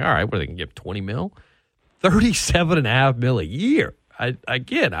would have been like, all right, what, they can give $20 million? $37.5 million a year.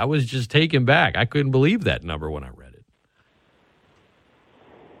 I was just taken back. I couldn't believe that number when I read it.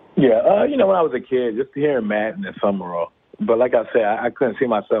 Yeah, when I was a kid, just hearing Madden and Summerall. But like I said, I couldn't see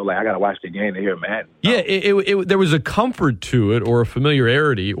myself like I got to watch the game to hear Madden. Yeah, it there was a comfort to it, or a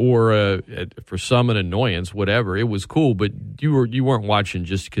familiarity, or for some an annoyance, whatever. It was cool, but you weren't watching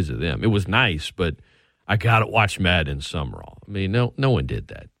just because of them. It was nice, but I got to watch Madden and Summerall. I mean, no one did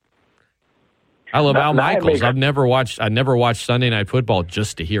that. I love Al Michaels. I never watched Sunday Night Football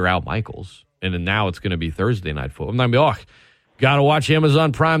just to hear Al Michaels, and then now it's going to be Thursday Night Football. I'm not going to be, got to watch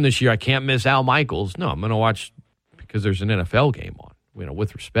Amazon Prime this year. I can't miss Al Michaels. No, I'm going to watch because there's an NFL game on.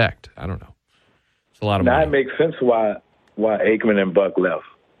 With respect. I don't know. It's a lot of money. Now it makes sense why Aikman and Buck left.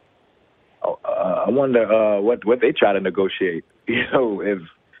 I wonder what they try to negotiate. If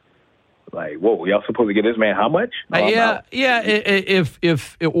like, whoa, y'all supposed to get this man how much? Yeah.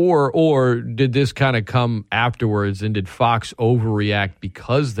 If or did this kind of come afterwards, and did Fox overreact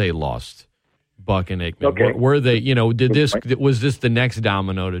because they lost Buck and Aikman? Okay. Were they? Was this the next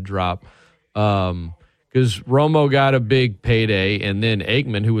domino to drop? Because Romo got a big payday, and then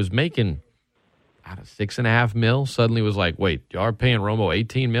Aikman, who was making $6.5 million, suddenly was like, "Wait, y'all are paying Romo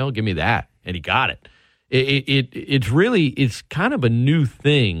 $18 million? Give me that!" And he got it. It's kind of a new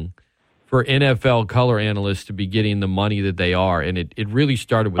thing for NFL color analysts to be getting the money that they are, and it really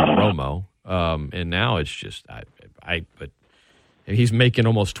started with Romo, and now it's just but he's making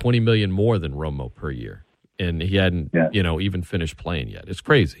almost $20 million more than Romo per year, and he hadn't even finished playing yet. It's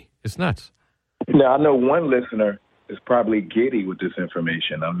crazy. It's nuts. Now I know one listener is probably giddy with this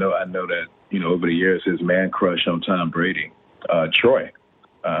information. I know that over the years his man crush on Tom Brady, Troy.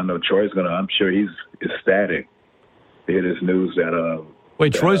 I know Troy's gonna. I'm sure he's ecstatic to hear this news that.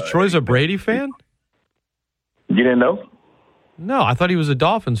 Wait, Troy's a Brady fan? You didn't know? No, I thought he was a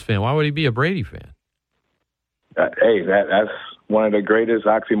Dolphins fan. Why would he be a Brady fan? Hey, that's one of the greatest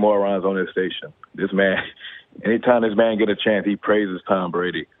oxymorons on this station. This man, anytime this man get a chance, he praises Tom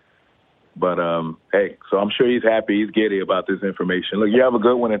Brady. But, hey, so I'm sure he's happy. He's giddy about this information. Look, you have a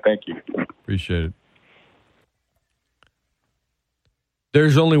good one, and thank you. Appreciate it.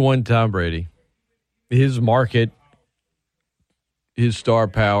 There's only one Tom Brady. His market, his star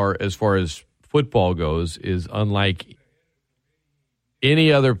power as far as football goes is unlike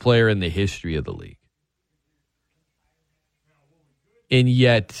any other player in the history of the league. And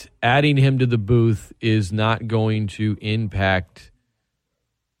yet, adding him to the booth is not going to impact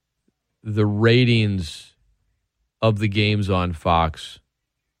the ratings of the games on Fox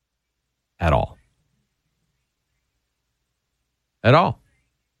at all. At all.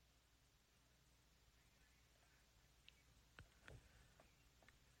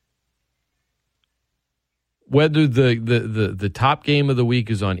 Whether the top game of the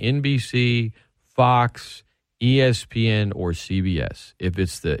week is on NBC, Fox, ESPN, or CBS, if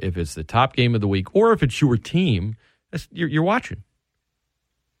it's the top game of the week, or if it's your team, you're watching.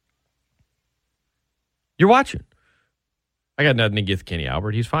 You're watching. I got nothing against Kenny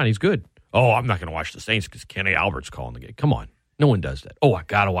Albert. He's fine. He's good. Oh, I'm not going to watch the Saints because Kenny Albert's calling the game. Come on. No one does that. Oh, I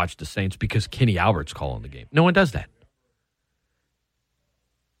got to watch the Saints because Kenny Albert's calling the game. No one does that.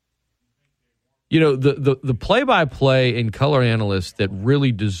 The play-by-play and color analysts that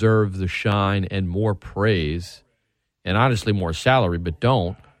really deserve the shine and more praise, and honestly more salary, but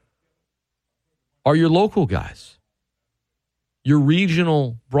don't, are your local guys. Your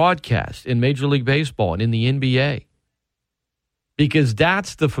regional broadcast in Major League Baseball and in the NBA. Because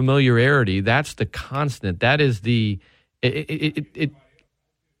that's the familiarity, that's the constant, that is the it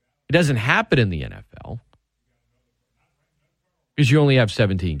doesn't happen in the NFL because you only have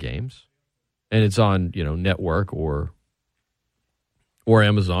 17 games and it's on, network or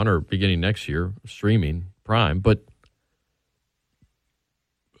Amazon or beginning next year streaming Prime, but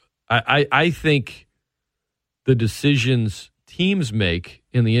I think the decisions teams make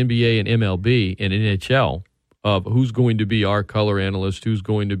in the NBA and MLB and NHL of who's going to be our color analyst, who's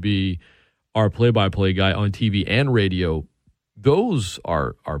going to be our play-by-play guy on TV and radio, those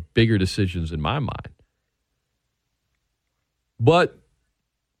are bigger decisions in my mind. But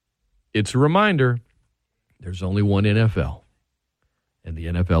it's a reminder, there's only one NFL, and the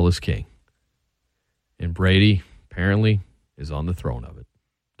NFL is king. And Brady, apparently, is on the throne of it.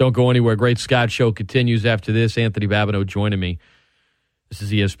 Don't go anywhere. Great Scott Show continues after this. Anthony Babineaux joining me. This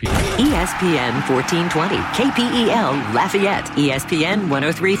is ESPN. ESPN 1420, KPEL Lafayette, ESPN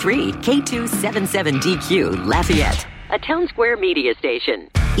 1033, K277DQ Lafayette, a Town Square media station.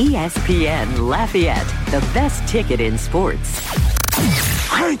 ESPN Lafayette, the best ticket in sports.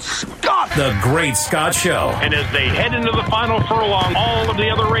 Great Great Scott! The Great Scott Show. And as they head into the final furlong, all of the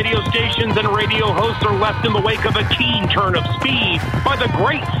other radio stations and radio hosts are left in the wake of a keen turn of speed by the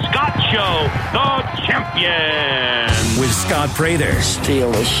Great Scott Show, the champion. With Scott Prather.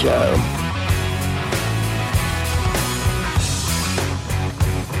 Steal the show.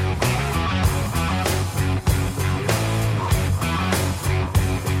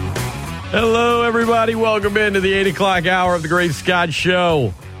 Hello, everybody. Welcome into the 8 o'clock hour of the Great Scott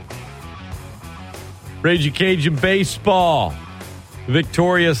Show. Ragin Cajun baseball.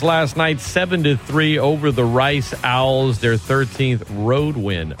 Victorious last night, 7-3 over the Rice Owls, their 13th road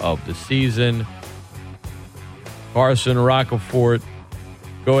win of the season. Carson Roccaforte,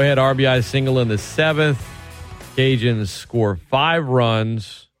 go-ahead RBI single in the 7th. Cajuns score 5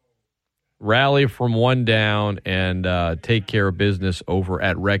 runs, rally from 1 down, and take care of business over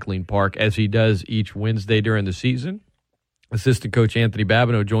at Ragin Park, as he does each Wednesday during the season. Assistant coach Anthony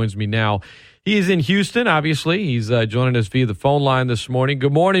Babineaux joins me now. He is in Houston, obviously. He's joining us via the phone line this morning.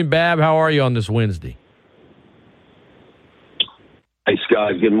 Good morning, Bab. How are you on this Wednesday? Hey,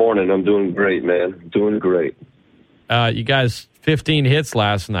 Scott. Good morning. I'm doing great, man. Doing great. You guys, 15 hits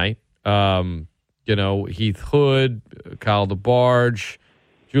last night. Heath Hood, Kyle DeBarge,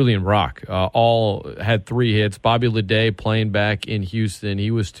 Julian Brock, all had 3 hits. Bobby Leday playing back in Houston. He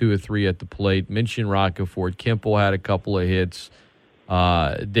was 2 of 3 at the plate. Mentioned Roccaforte. Kimple had a couple of hits.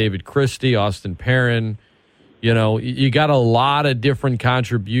 David Christie, Austin Perrin. You got a lot of different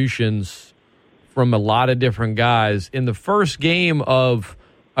contributions from a lot of different guys. In the first game of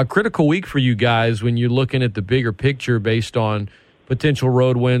a critical week for you guys when you're looking at the bigger picture based on potential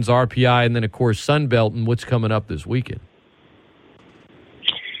road wins, RPI, and then, of course, Sunbelt and what's coming up this weekend.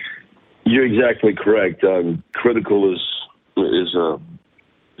 You're exactly correct. Critical is a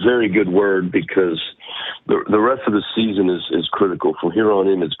very good word because the rest of the season is critical. From here on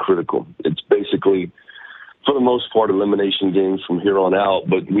in, it's critical. It's basically, for the most part, elimination games from here on out,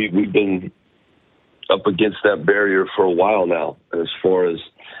 but we've been up against that barrier for a while now as far as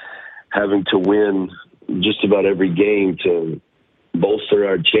having to win just about every game to bolster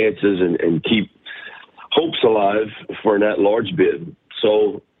our chances and keep hopes alive for an at-large bid.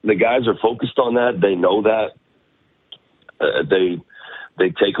 So the guys are focused on that. They know that. They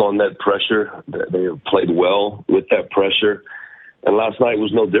take on that pressure. They have played well with that pressure. And last night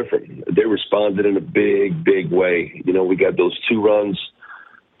was no different. They responded in a big, big way. We got those 2 runs,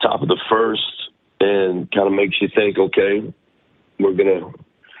 top of the first, and kind of makes you think, okay, we're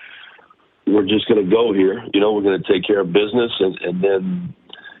just gonna go here. We're gonna take care of business, and then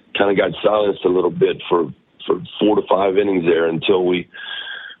kind of got silenced a little bit for 4 to 5 innings there until we,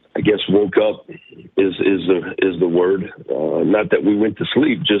 I guess, woke up is the word. Not that we went to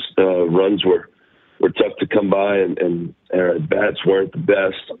sleep, just runs were tough to come by, and our at-bats weren't the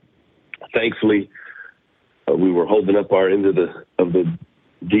best. Thankfully, we were holding up our end of the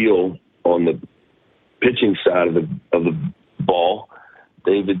deal on the pitching side of the ball.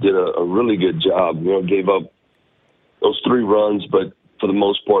 David did a really good job. Gave up those 3 runs, but for the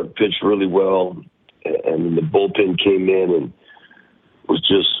most part pitched really well. And the bullpen came in and was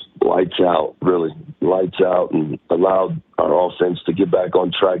just lights out, really. Lights out, and allowed our offense to get back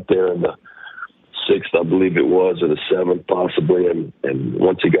on track there in the 6th, I believe it was, or the 7th possibly. And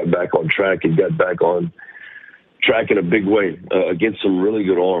once he got back on track, he got back on track in a big way against some really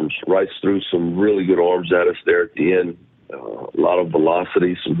good arms. Rice threw some really good arms at us there at the end. A lot of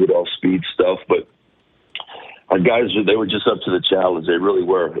velocity, some good off-speed stuff. But our guys, they were just up to the challenge. They really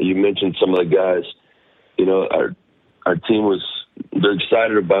were. You mentioned some of the guys. Our team they're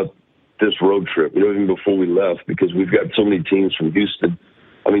excited about this road trip, even before we left, because we've got so many teams from Houston.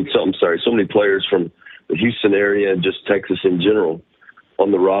 So many players from the Houston area and just Texas in general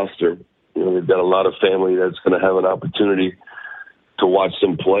on the roster. We've got a lot of family that's going to have an opportunity to watch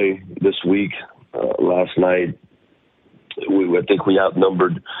them play this week. Last night, I think we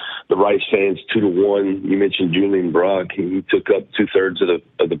outnumbered the Rice fans 2-1. You mentioned Julian Brock. He took up 2/3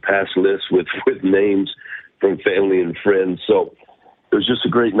 of the pass list with names from family and friends. So it was just a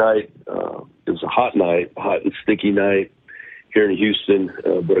great night. It was a hot night, hot and sticky night here in Houston,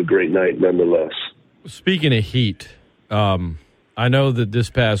 but a great night nonetheless. Speaking of heat, I know that this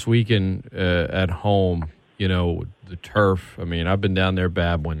past weekend at home, the turf, I've been down there,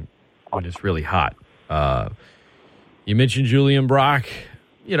 Bab, when it's really hot. You mentioned Julian Brock,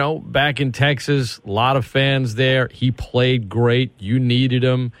 back in Texas, a lot of fans there. He played great. You needed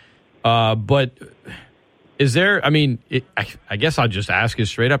him. But is there, I guess I'll just ask you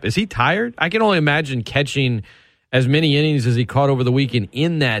straight up. Is he tired? I can only imagine catching as many innings as he caught over the weekend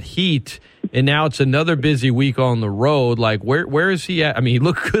in that heat. and now it's another busy week on the road. Like, where is he at? I mean, he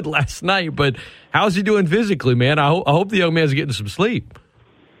looked good last night, but how's he doing physically, man? I hope the young man's getting some sleep.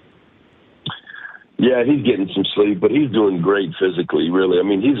 Yeah, he's getting some sleep, but he's doing great physically, really. I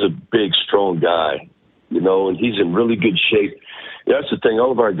mean, he's a big, strong guy, and he's in really good shape. That's the thing.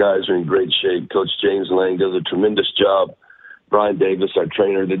 All of our guys are in great shape. Coach James Lang does a tremendous job. Brian Davis, our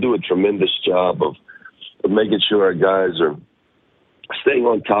trainer, they do a tremendous job of making sure our guys are staying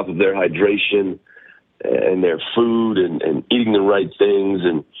on top of their hydration and their food and eating the right things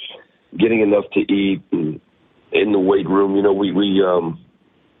and getting enough to eat and in the weight room.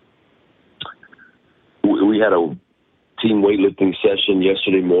 We had a team weightlifting session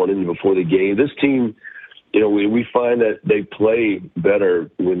yesterday morning before the game. This team, we find that they play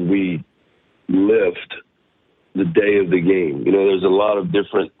better when we lift the day of the game. There's a lot of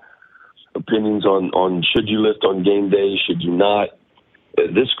different opinions on should you lift on game day, should you not.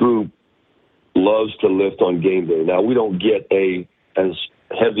 This group loves to lift on game day. Now, we don't get as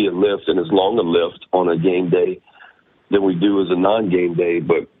heavy a lift and as long a lift on a game day than we do as a non-game day,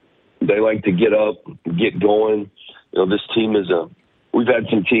 but they like to get up, get going. This team we've had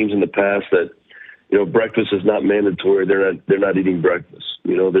some teams in the past that, breakfast is not mandatory. They're not eating breakfast.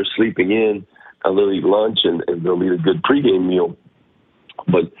 They're sleeping in, and they'll eat lunch and they'll eat a good pregame meal,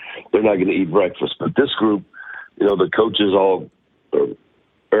 but they're not going to eat breakfast. But this group, the coaches all are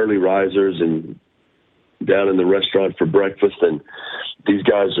early risers and down in the restaurant for breakfast, and these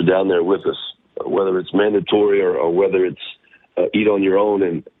guys are down there with us, whether it's mandatory or whether it's eat on your own,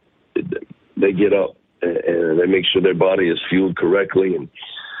 and they get up and they make sure their body is fueled correctly, and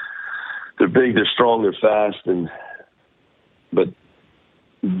they're big, they're strong, they're fast, but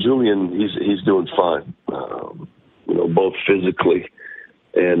Julian, he's doing fine, both physically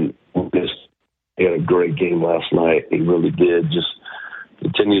and he had a great game last night. He really did. Just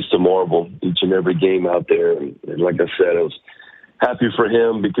continues to marvel each and every game out there. And like I said, I was happy for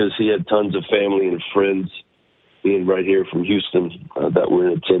him because he had tons of family and friends being right here from Houston that were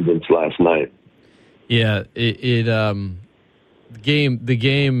in attendance last night. Yeah, the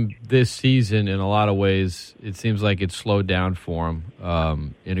game this season, in a lot of ways, it seems like it slowed down for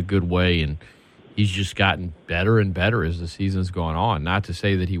him in a good way, and he's just gotten better and better as the season's gone on. Not to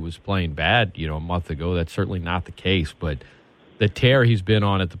say that he was playing bad, a month ago. That's certainly not the case, but the tear he's been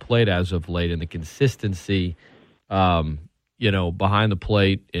on at the plate as of late and the consistency, behind the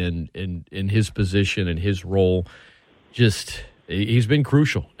plate and in his position and his role, just he's been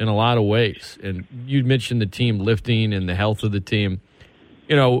crucial in a lot of ways. And you mentioned the team lifting and the health of the team.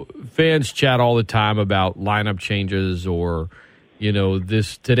 Fans chat all the time about lineup changes or,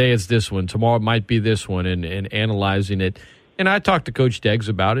 this today it's this one, tomorrow it might be this one, and analyzing it. And I talked to Coach Deggs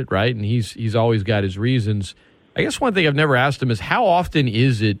about it, right? And he's always got his reasons. I guess one thing I've never asked him is how often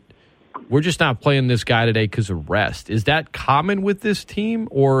is it we're just not playing this guy today because of rest? Is that common with this team,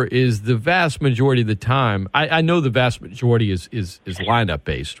 or is the vast majority of the time – I know the vast majority is lineup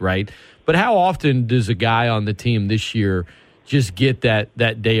based, right? But how often does a guy on the team this year just get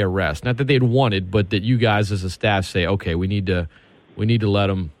that day of rest? Not that they'd wanted, but that you guys as a staff say, okay, we need to let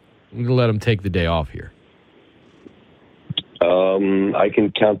him take the day off here. I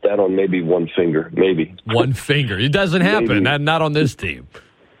can count that on maybe one finger, maybe. One finger. It doesn't happen. Not on this team.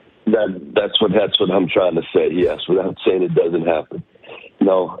 That's what I'm trying to say, yes, without saying it doesn't happen.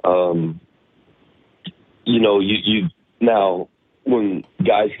 No. You now, when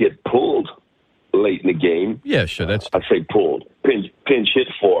guys get pulled late in the game. Yeah, sure. I say pulled. Pinch hit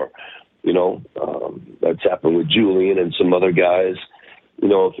for, that's happened with Julian and some other guys.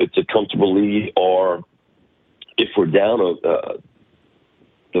 If it's a comfortable lead or if we're down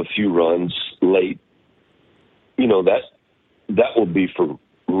a few runs late, that will be for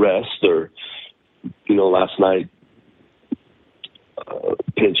rest or, last night,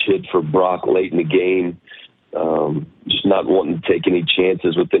 pinch hit for Brock late in the game, just not wanting to take any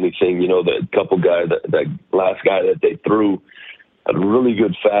chances with anything. The couple guy, that last guy that they threw had a really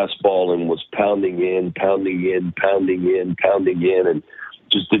good fastball and was pounding in, and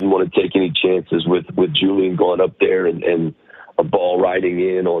just didn't want to take any chances with Julian going up there and a ball riding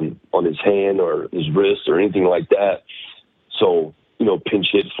in on his hand or his wrist or anything like that. So, pinch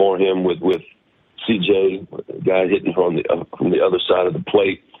hit for him with CJ, the guy hitting from the other side of the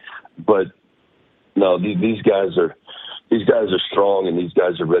plate. But no, these guys are strong and these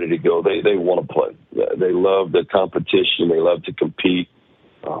guys are ready to go. They want to play. They love the competition. They love to compete.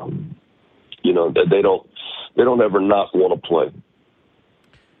 They don't ever not want to play.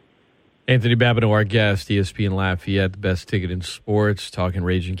 Anthony Babineaux, our guest, ESPN Lafayette, the best ticket in sports, talking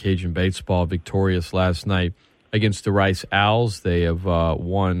Ragin Cajun baseball, victorious last night against the Rice Owls. They have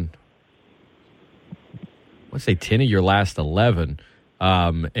won let's say 10 of your last 11.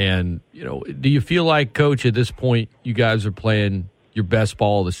 And, do you feel like, Coach, at this point, you guys are playing your best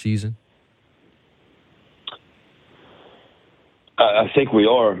ball of the season? I think we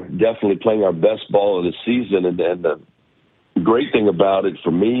are definitely playing our best ball of the season. And the great thing about it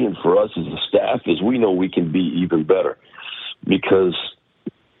for me and for us as a staff is we know we can be even better because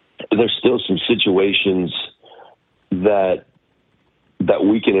there's still some situations that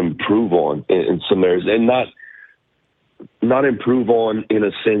we can improve on in some areas, and not improve on in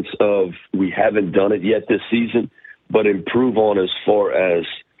a sense of we haven't done it yet this season, but improve on as far as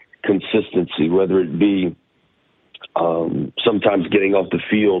consistency, whether it be sometimes getting off the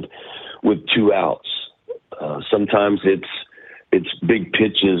field with 2 outs. Sometimes it's big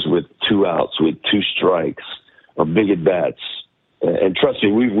pitches with 2 outs, with 2 strikes, or big at bats. And trust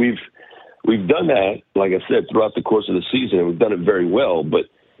me, we've done that, like I said, throughout the course of the season, and we've done it very well. But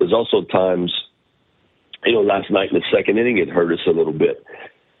there's also times, last night in the second inning, it hurt us a little bit.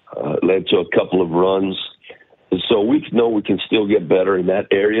 Led to a couple of runs. And so we know we can still get better in that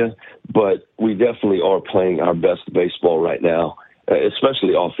area, but we definitely are playing our best baseball right now,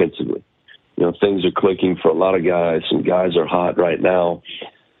 especially offensively. Things are clicking for a lot of guys, and guys are hot right now.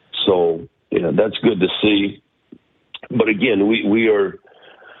 So, that's good to see. But again, we are,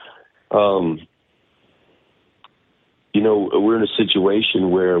 we're in a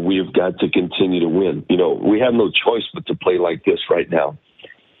situation where we've got to continue to win. We have no choice but to play like this right now.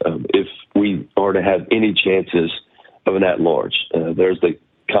 If we are to have any chances of an at-large. There's the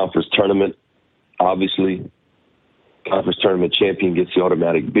conference tournament. Obviously, conference tournament champion gets the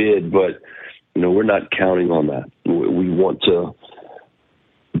automatic bid, but, we're not counting on that. We want to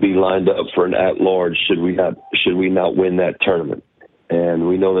be lined up for an at-large should we not win that tournament. And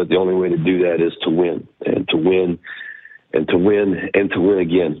we know that the only way to do that is to win, and to win, and to win, and to win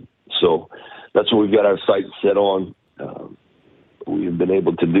again. So that's what we've got our sights set on. We've been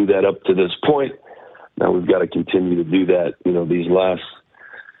able to do that up to this point. Now we've got to continue to do that, these last,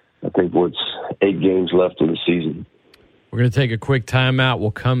 I think, 8 games left in the season. We're going to take a quick timeout.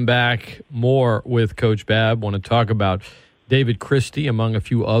 We'll come back more with Coach Bab. Want to talk about David Christie, among a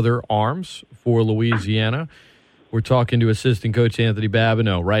few other arms for Louisiana. We're talking to assistant coach Anthony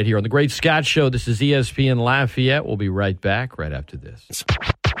Babineaux right here on The Great Scott Show. This is ESPN Lafayette. We'll be right back right after this.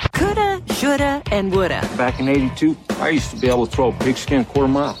 Coulda, shoulda, and woulda. Back in 82, I used to be able to throw a pigskin quarter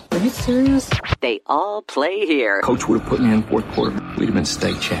mile. Are you serious? They all play here. Coach would have put me in fourth quarter. We'd have been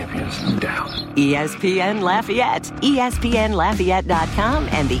state champions, no doubt. ESPN Lafayette, ESPNLafayette.com,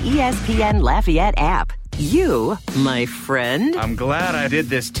 and the ESPN Lafayette app. You, my friend. I'm glad I did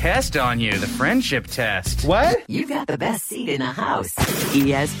this test on you, the friendship test. What? You got the best seat in the house.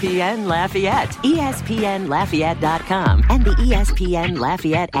 ESPN Lafayette, ESPNLafayette.com, and the ESPN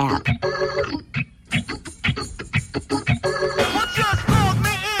Lafayette app.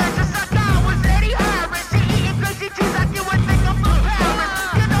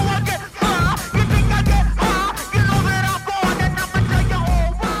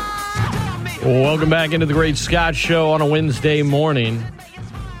 Welcome back into the Great Scott Show on a Wednesday morning.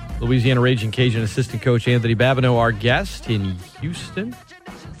 Louisiana Ragin Cajun assistant coach Anthony Babineaux, our guest in Houston.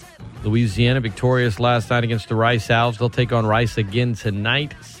 Louisiana victorious last night against the Rice Owls. They'll take on Rice again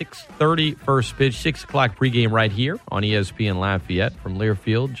tonight, 6:30 first pitch, 6 o'clock pregame right here on ESPN Lafayette from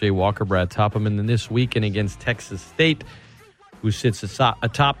Learfield. Jay Walker, Brad Topham, and then this weekend against Texas State, who sits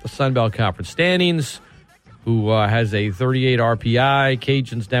atop the Sun Belt Conference standings, who has a 38 RPI.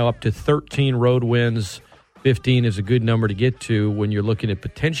 Cajuns now up to 13 road wins. 15 is a good number to get to when you're looking at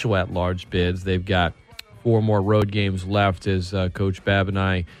potential at-large bids. They've got 4 more road games left, as Coach Bab and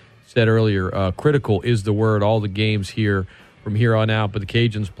I said earlier. Critical is the word. All the games here from here on out, but the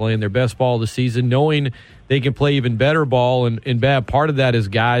Cajuns playing their best ball of the season, knowing they can play even better ball. And Bab, part of that is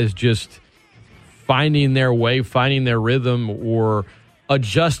guys just finding their way, finding their rhythm, or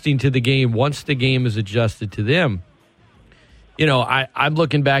adjusting to the game once the game is adjusted to them. I'm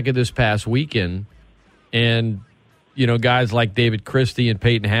looking back at this past weekend, and, guys like David Christie and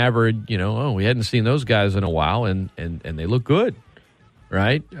Peyton Havard, we hadn't seen those guys in a while, and they look good,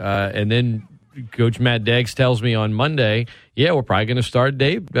 right? And then Coach Matt Deggs tells me on Monday, we're probably going to start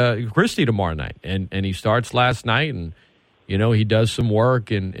Dave Christie tomorrow night. And he starts last night, and, he does some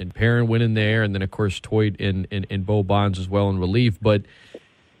work, and Perrin went in there, and then, of course, Toyd and Bo Bonds as well in relief. But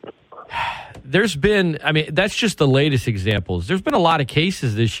there's been, that's just the latest examples. There's been a lot of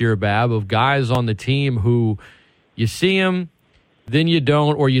cases this year, Bab, of guys on the team who you see them, then you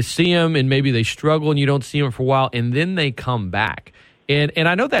don't, or you see them and maybe they struggle and you don't see them for a while, and then they come back. And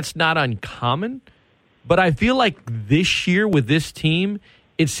I know that's not uncommon, but I feel like this year with this team,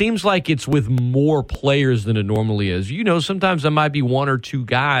 it seems like it's with more players than it normally is. You know, sometimes there might be one or two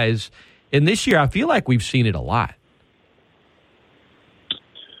guys, and this year I feel like we've seen it a lot.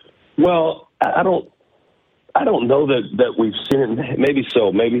 Well, I don't know that we've seen it. Maybe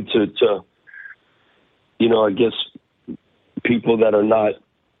so. Maybe to I guess people that are not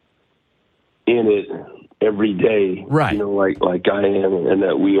in it every day, right? Like I am, and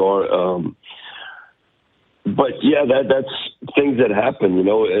that we are. But yeah, that's things that happen.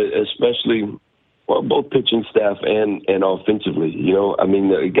 Especially both pitching staff and offensively. I mean,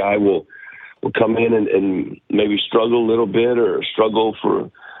 the guy will come in and maybe struggle a little bit or struggle for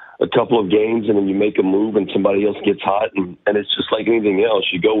a couple of games, and then you make a move and somebody else gets hot, and it's just like anything else.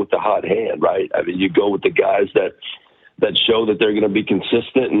 You go with the hot hand, right? I mean, you go with the guys that show that they're going to be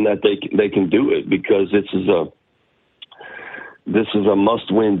consistent and that they can do it, because this is a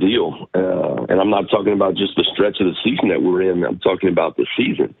must-win deal. And I'm not talking about just the stretch of the season that we're in. I'm talking about the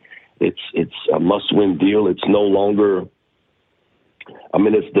season. It's a must-win deal. It's no longer. I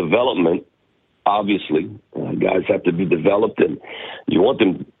mean, it's development. Obviously, guys have to be developed, and you want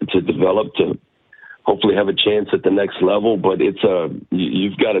them to develop to hopefully have a chance at the next level. But it's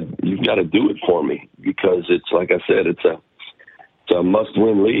you've got to do it for me, because it's like I said, it's a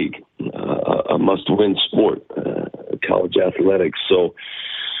must-win league, a must-win sport, college athletics. So,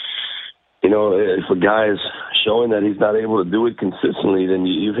 if a guy is showing that he's not able to do it consistently, then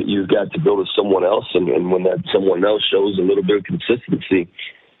you've got to go to someone else, and when that someone else shows a little bit of consistency,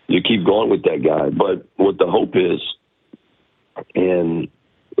 you keep going with that guy. But what the hope is, and,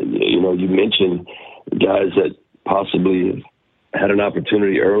 you mentioned guys that possibly had an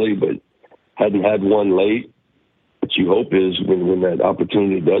opportunity early but hadn't had one late. What you hope is when that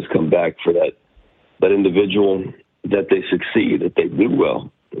opportunity does come back for that individual, that they succeed, that they do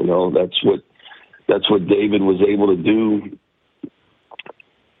well. That's what David was able to do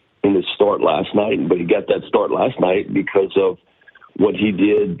in his start last night. But he got that start last night because of what he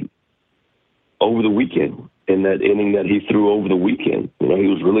did over the weekend, in that inning that he threw over the weekend. He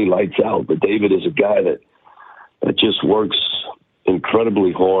was really lights out. But David is a guy that just works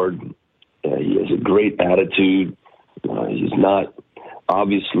incredibly hard. He has a great attitude. He's not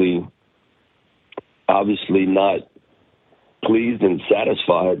obviously not pleased and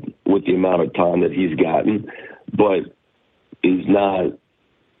satisfied with the amount of time that he's gotten, but he's not,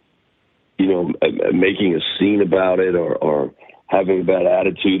 making a scene about it or having a bad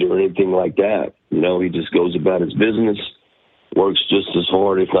attitude or anything like that. He just goes about his business, works just as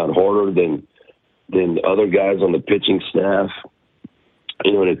hard, if not harder, than other guys on the pitching staff.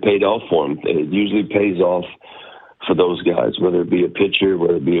 And it paid off for him. It usually pays off for those guys, whether it be a pitcher,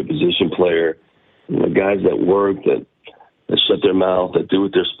 whether it be a position player. Guys that work, that shut their mouth, that do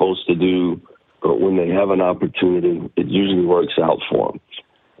what they're supposed to do, but when they have an opportunity, it usually works out for them.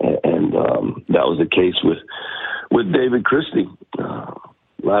 And that was the case with David Christie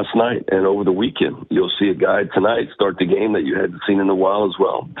last night and over the weekend. You'll see a guy tonight start the game that you hadn't seen in a while as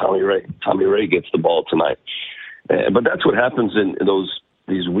well. Tommy Ray gets the ball tonight. But that's what happens in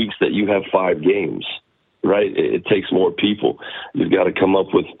these weeks that you have 5 games, right? It takes more people. You've got to come up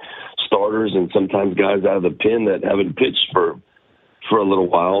with starters and sometimes guys out of the pen that haven't pitched for a little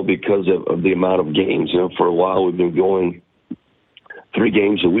while because of the amount of games. For a while we've been going 3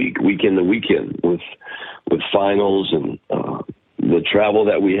 games a week, weekend to weekend, with finals and the travel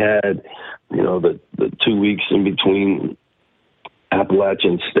that we had, the 2 weeks in between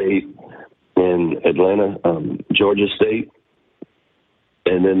Appalachian State and Atlanta, Georgia State.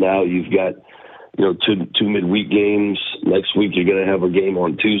 And then now you've got, two midweek games. Next week you're going to have a game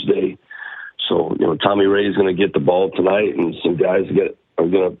on Tuesday. So, Tommy Ray is going to get the ball tonight, and some guys are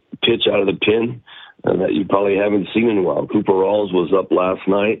going to pitch out of the pen that you probably haven't seen in a while. Cooper Rawls was up last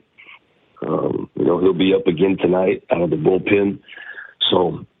night. He'll be up again tonight out of the bullpen.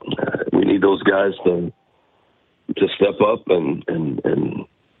 So we need those guys to step up and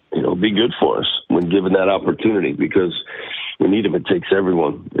be good for us when given that opportunity, because we need them. It takes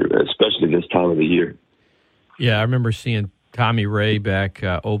everyone, especially this time of the year. Yeah, I remember seeing Tommy Ray back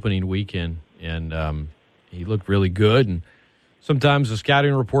opening weekend, and he looked really good. And sometimes the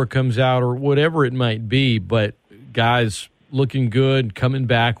scouting report comes out or whatever it might be, but guys looking good, coming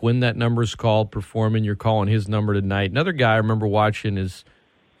back when that number's called, performing. You're calling his number tonight. Another guy I remember watching is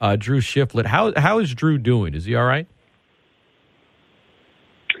Drew Shiflett. How is Drew doing? Is he all right?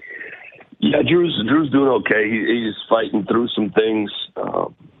 Yeah, Drew's doing okay. He's fighting through some things,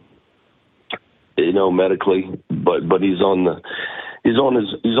 medically, but he's on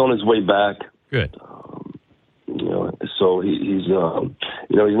his way back. Good. So he's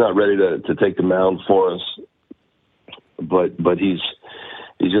not ready to take the mound for us, but he's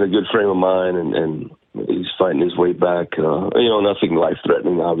he's in a good frame of mind, and he's fighting his way back. Nothing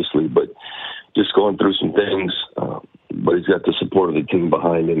life-threatening, obviously, but just going through some things. But he's got the support of the team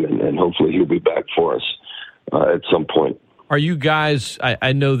behind him, and hopefully he'll be back for us at some point. Are you guys,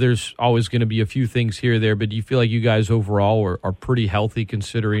 I know there's always going to be a few things here or there, but do you feel like you guys overall are pretty healthy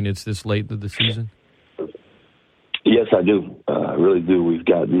considering it's this late into the season? Yes, I do. I really do. We've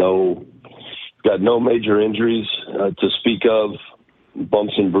got no major injuries to speak of.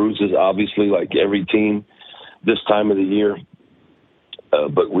 Bumps and bruises, obviously, like every team this time of the year.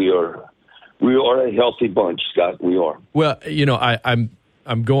 But we are a healthy bunch, Scott. We are. Well,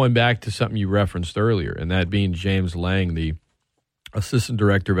 I'm going back to something you referenced earlier, and that being James Lang, the Assistant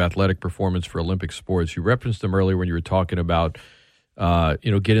Director of Athletic Performance for Olympic Sports. You referenced him earlier when you were talking about,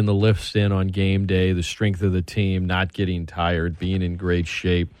 getting the lifts in on game day, the strength of the team, not getting tired, being in great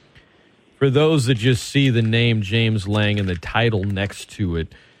shape. For those that just see the name James Lang and the title next to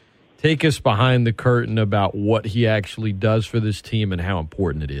it, take us behind the curtain about what he actually does for this team and how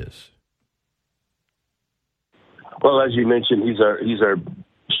important it is. Well, as you mentioned, he's our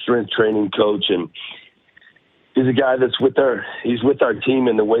strength training coach, and he's a guy that's with our team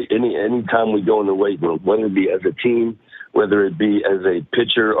in the weight. Anytime we go in the weight room, whether it be as a team, whether it be as a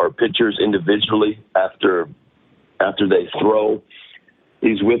pitcher or pitchers individually after they throw,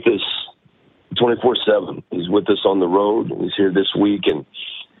 he's with us 24/7. He's with us on the road. He's here this week, and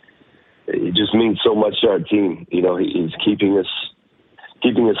it just means so much to our team. He's keeping us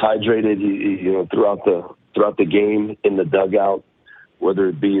hydrated. Throughout the game in the dugout, whether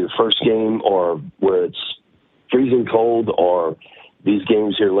it be the first game or where it's freezing cold, or these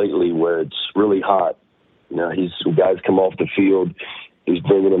games here lately where it's really hot. Guys come off the field, he's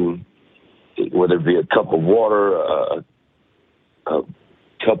bringing them, whether it be a cup of water, a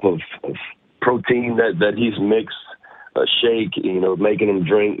cup of protein that he's mixed, a shake, making them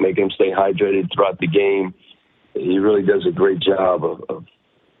drink, making them stay hydrated throughout the game. He really does a great job of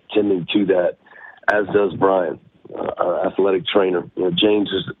tending to that, as does Brian, our athletic trainer. James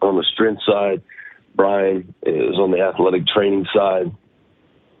is on the strength side. Brian is on the athletic training side.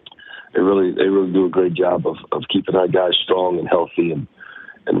 They really do a great job of keeping our guys strong and healthy and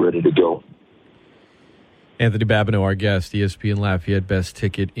ready to go. Anthony Babineaux, our guest, ESPN Lafayette, best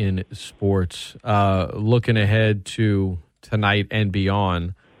ticket in sports. Looking ahead to tonight and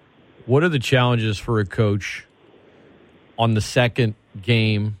beyond, what are the challenges for a coach on the second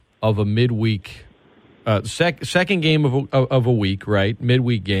game of a midweek, second game of a week, right?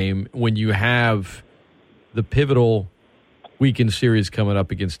 Midweek game, when you have the pivotal weekend series coming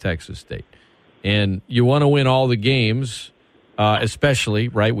up against Texas State. And you want to win all the games, especially,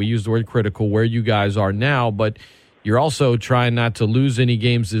 right? We use the word critical where you guys are now, but you're also trying not to lose any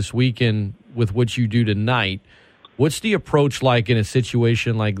games this weekend with what you do tonight. What's the approach like in a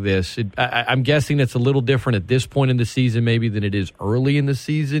situation like this? I'm guessing it's a little different at this point in the season maybe than it is early in the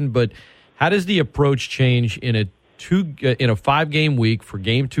season, but how does the approach change in a 5-game week for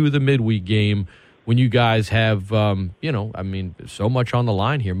game 2 of the midweek game when you guys have, so much on the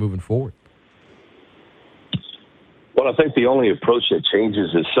line here moving forward? Well, I think the only approach that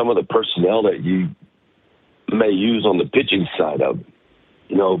changes is some of the personnel that you may use on the pitching side of it.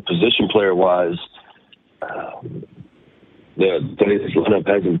 Position player-wise, today's lineup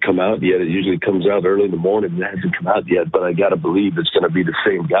hasn't come out yet. It usually comes out early in the morning. It hasn't come out yet, but I got to believe it's going to be the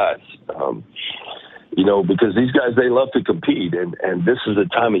same guys. Because these guys, they love to compete, and this is a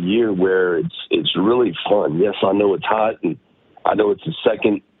time of year where it's really fun. Yes, I know it's hot, and I know it's the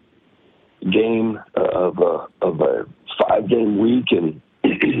second game of a 5-game week, and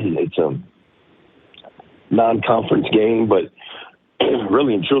it's a non-conference game, but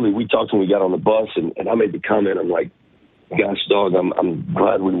really and truly, we talked when we got on the bus, and I made the comment, I'm like, gosh, dog, I'm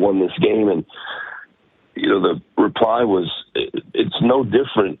glad we won this game. And, the reply was, it's no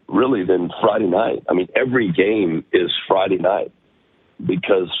different, really, than Friday night. I mean, every game is Friday night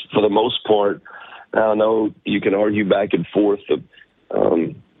because, for the most part, I know you can argue back and forth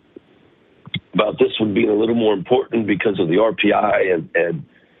about this one being a little more important because of the RPI and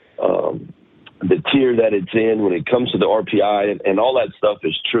the tier that it's in when it comes to the RPI, and all that stuff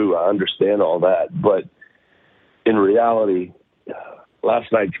is true. I understand all that. But in reality,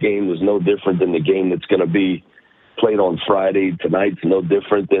 last night's game was no different than the game that's going to be played on Friday. Tonight's no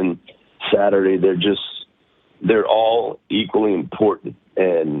different than Saturday. They're all equally important,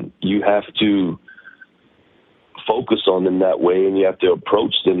 and you have to focus on them that way, and you have to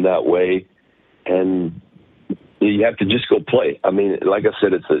approach them that way, and you have to just go play. I mean, like I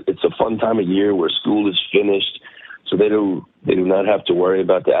said, it's a fun time of year where school is finished, so they do not have to worry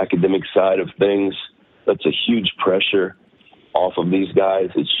about the academic side of things. That's a huge pressure. off of these guys.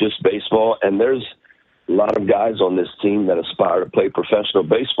 It's just baseball, and there's a lot of guys on this team that aspire to play professional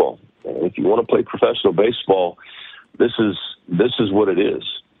baseball. And if you want to play professional baseball, this is what it is.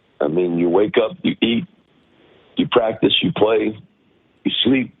 I mean, you wake up, you eat, you practice, you play, you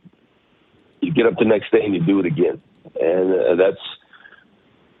sleep, you get up the next day and you do it again. And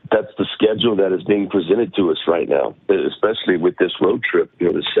that's the schedule that is being presented to us right now, especially with this road trip,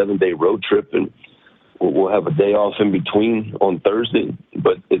 the 7-day road trip. And we'll have a day off in between on Thursday,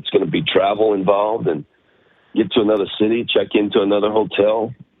 but it's going to be travel involved and get to another city, check into another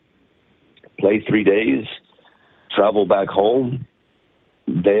hotel, play 3 days, travel back home,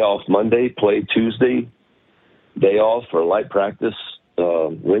 day off Monday, play Tuesday, day off for light practice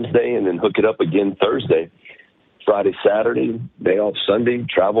Wednesday, and then hook it up again Thursday. Friday, Saturday, day off Sunday,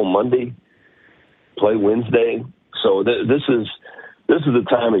 travel Monday, play Wednesday. So this is the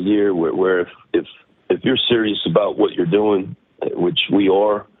time of year where if you're serious about what you're doing, which we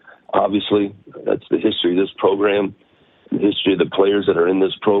are, obviously, that's the history of this program, the history of the players that are in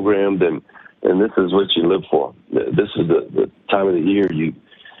this program, then this is what you live for. This is the time of the year you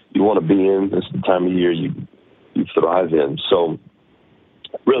want to be in. This is the time of year you thrive in. So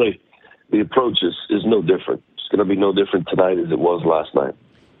really, the approach is no different. It's going to be no different tonight as it was last night.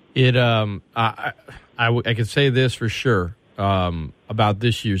 I can say this for sure about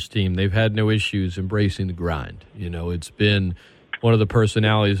this year's team. They've had no issues embracing the grind. It's been one of the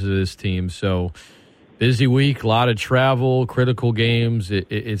personalities of this team. So busy week, a lot of travel, critical games.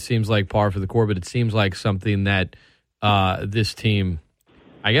 It seems like par for the course, but it seems like something that this team,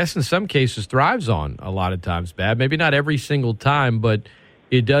 I guess in some cases, thrives on a lot of times, Bab. Maybe not every single time, but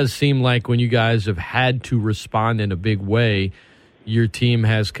it does seem like when you guys have had to respond in a big way, your team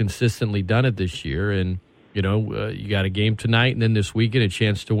has consistently done it this year. And, you got a game tonight and then this weekend a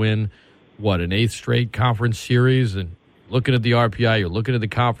chance to win, an 8th straight conference series. And looking at the RPI, you're looking at the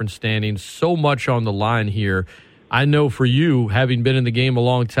conference standings, so much on the line here. I know for you, having been in the game a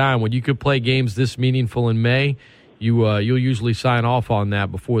long time, when you could play games this meaningful in May, you'll usually sign off on that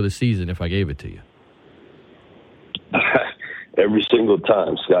before the season if I gave it to you. Every single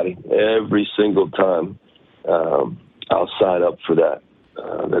time, Scotty. Every single time I'll sign up for that.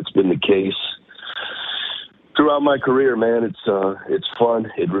 That's been the case throughout my career, man. It's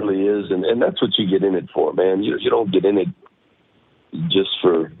fun. It really is. And that's what you get in it for, man. You don't get in it just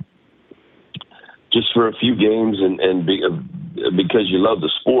for a few games and because you love the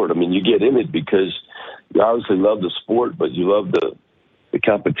sport. I mean, you get in it because you obviously love the sport, but you love the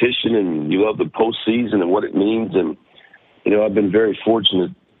competition and you love the postseason and what it means. And, I've been very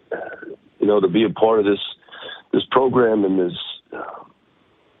fortunate, to be a part of this program and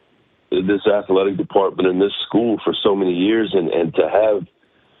this athletic department in this school for so many years and to have,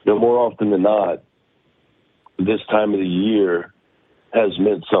 more often than not, this time of the year has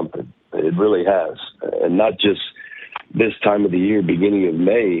meant something. It really has. And not just this time of the year, beginning of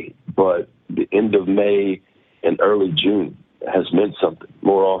May, but the end of May and early June has meant something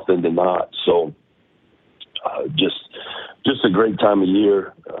more often than not. So just a great time of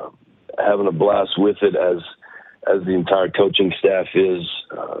year, having a blast with it as the entire coaching staff is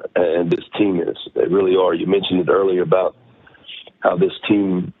and this team is. They really are. You mentioned it earlier about how this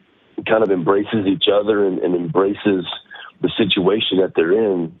team kind of embraces each other and embraces the situation that they're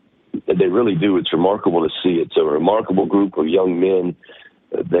in. And they really do. It's remarkable to see. It's a remarkable group of young men.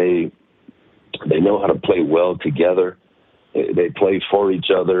 They know how to play well together. They play for each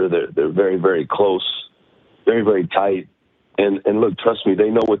other. They're very, very close, very, very tight. And look, trust me, they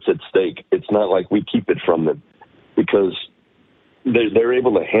know what's at stake. It's not like we keep it from them because they're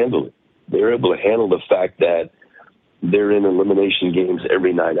able to handle it. They're able to handle the fact that they're in elimination games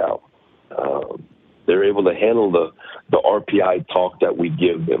every night out. They're able to handle the RPI talk that we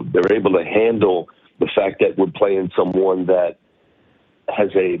give them. They're able to handle the fact that we're playing someone that has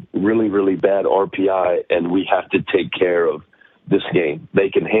a really, really bad RPI and we have to take care of this game. They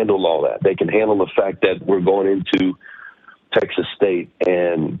can handle all that. They can handle the fact that we're going into Texas State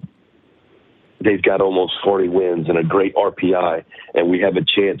and they've got almost 40 wins and a great RPI, and we have a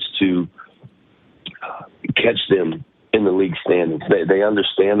chance to catch them in the league standings. They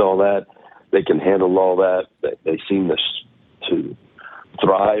understand all that. They can handle all that. They seem to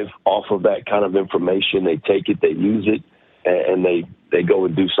thrive off of that kind of information. They take it, they use it, and they go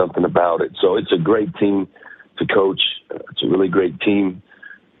and do something about it. So it's a great team to coach. It's a really great team,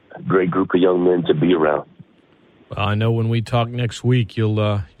 a great group of young men to be around. Well, I know when we talk next week, you'll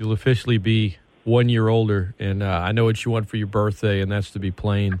officially be 1 year older, and I know what you want for your birthday, and that's to be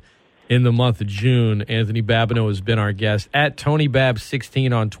playing in the month of June. Anthony Babineaux has been our guest at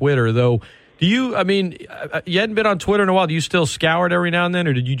TonyBab16 on Twitter, though. Do you? I mean, you hadn't been on Twitter in a while. Do you still scour it every now and then,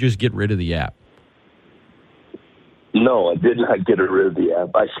 or did you just get rid of the app? No, I did not get rid of the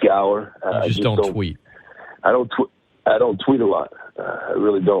app. I scour. You just don't tweet. I don't tweet a lot. I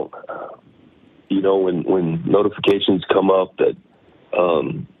really don't. When notifications come up that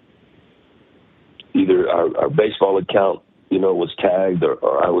either our baseball account, was tagged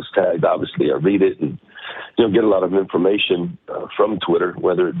or I was tagged, obviously I read it and, get a lot of information from Twitter,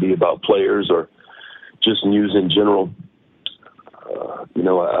 whether it be about players or just news in general.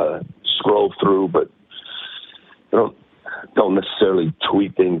 I scroll through, but I don't necessarily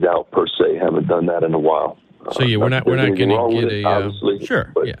tweet things out per se. Haven't done that in a while. So we're not going to get obviously,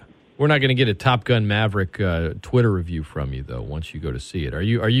 sure. But, yeah. We're not going to get a Top Gun Maverick Twitter review from you, though, once you go to see it. Are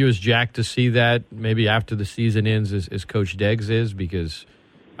you as jacked to see that maybe after the season ends as Coach Deggs is? Because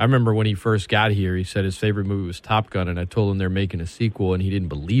I remember when he first got here, he said his favorite movie was Top Gun, and I told him they're making a sequel, and he didn't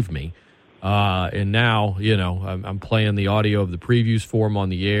believe me. And now, I'm playing the audio of the previews for him on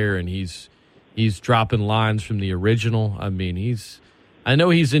the air, and he's dropping lines from the original. I mean, I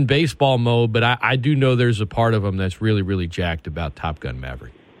know he's in baseball mode, but I do know there's a part of him that's really, really jacked about Top Gun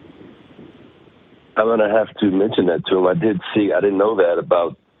Maverick. I'm going to have to mention that to him. I didn't know that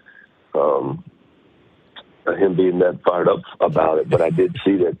about him being that fired up about it, but I did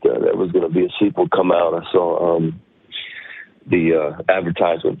see that there was going to be a sequel come out. I saw the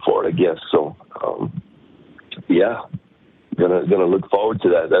advertisement for it, I guess. So, gonna look forward to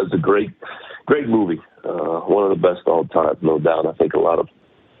that. That was a great movie. One of the best all time, no doubt. I think a lot of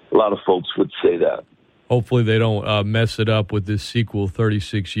folks would say that. Hopefully they don't mess it up with this sequel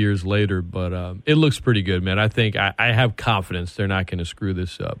 36 years later, but it looks pretty good, man. I think I have confidence they're not going to screw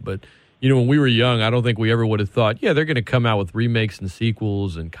this up. But, when we were young, I don't think we ever would have thought, they're going to come out with remakes and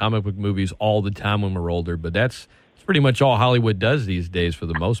sequels and comic book movies all the time when we're older. But that's pretty much all Hollywood does these days for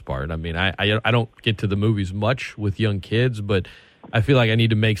the most part. I mean, I don't get to the movies much with young kids, but I feel like I need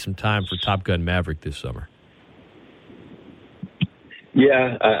to make some time for Top Gun Maverick this summer.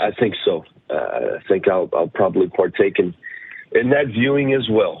 Yeah, I think so. I think I'll probably partake in that viewing as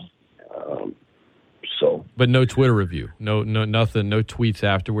well. But no Twitter review, no nothing, no tweets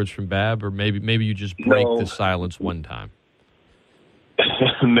afterwards from Bab, or maybe you just break the silence one time.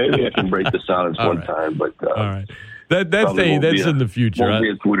 Maybe I can break the silence one time, but all right. That's in the future. Won't be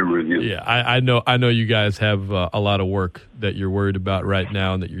a Twitter review. Yeah, I know you guys have a lot of work that you're worried about right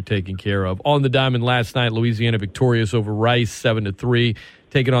now and that you're taking care of. On the diamond last night, Louisiana victorious over Rice 7-3,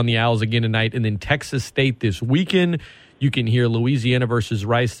 taking on the Owls again tonight, and then Texas State this weekend. You can hear Louisiana versus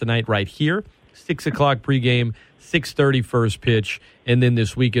Rice tonight right here, 6 o'clock pregame, 6:30 first pitch, and then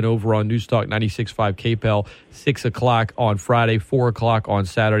this weekend over on News Talk 96.5 KPEL, 6 o'clock on Friday, 4 o'clock on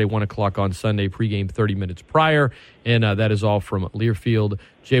Saturday, 1 o'clock on Sunday, pregame 30 minutes prior. And that is all from Learfield,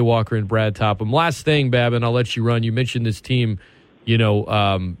 Jay Walker, and Brad Topham. Last thing, Bab, and I'll let you run. You mentioned this team,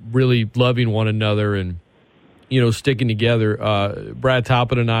 really loving one another and, sticking together. Brad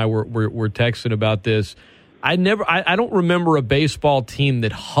Topham and I were texting about this. I don't remember a baseball team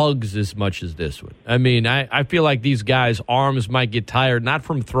that hugs as much as this one. I mean, I feel like these guys' arms might get tired, not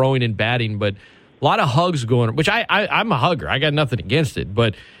from throwing and batting, but a lot of hugs going on, which I'm a hugger. I got nothing against it,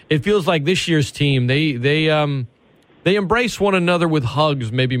 but it feels like this year's team, they embrace one another with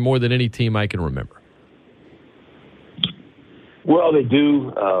hugs maybe more than any team I can remember. Well, they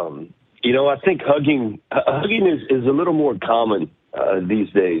do. I think hugging is a little more common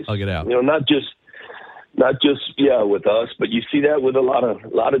these days. Hug it out. Not just with us, but you see that with a lot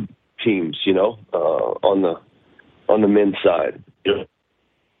of teams, on the men's side.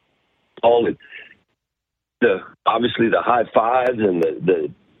 All obviously the high fives and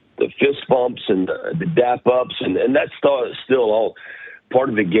the fist bumps and the dap ups and that's still all part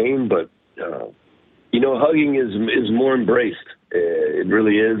of the game, but hugging is more embraced. It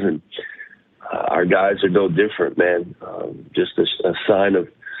really is, and our guys are no different, man. Just a sign of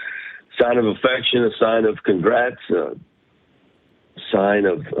affection, a sign of congrats, a sign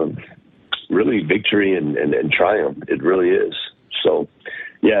of really victory and triumph. It really is. So,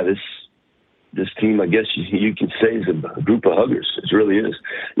 yeah, this team, I guess you can say, is a group of huggers. It really is.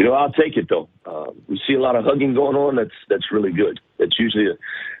 I'll take it though. We see a lot of hugging going on. That's really good. That's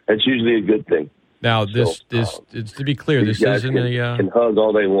usually a good thing. Now, this to be clear, this isn't can hug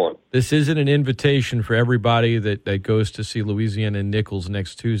all they want. This isn't an invitation for everybody that goes to see Louisiana and Nichols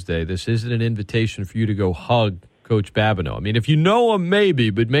next Tuesday. This isn't an invitation for you to go hug Coach Babineaux. I mean, if you know him, maybe,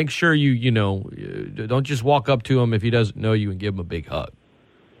 but make sure you don't just walk up to him if he doesn't know you and give him a big hug.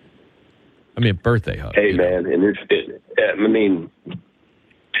 I mean, a birthday hug. Hey, man, and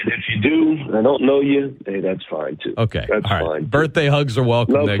And if you do, I don't know you, hey, that's fine, too. Okay. That's all right. fine. Birthday hugs are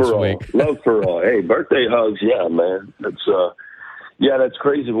welcome Love next for week. All. Love for all. Hey, birthday hugs, yeah, man. That's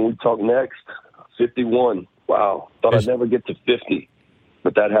crazy when we talk next. 51. Wow. Thought I'd never get to 50.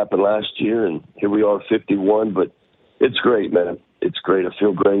 But that happened last year, and here we are, 51. But it's great, man. It's great. I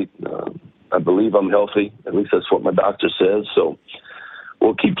feel great. I believe I'm healthy. At least that's what my doctor says. So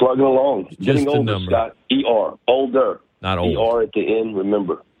we'll keep plugging along. Just Getting older, number. Scott. ER. Older. Not old. ER at the end.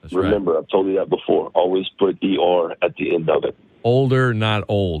 Remember. That's Remember, right. I've told you that before. Always put ER at the end of it. Older, not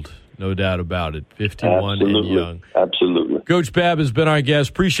old. No doubt about it. 51 Absolutely. and young. Absolutely. Coach Babb has been our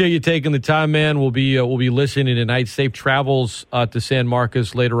guest. Appreciate you taking the time, man. We'll be listening tonight. Safe travels to San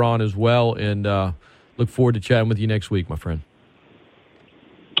Marcos later on as well, and look forward to chatting with you next week, my friend.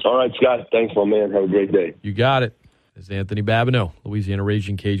 All right, Scott. Thanks, my man. Have a great day. You got it. This is Anthony Babineaux, Louisiana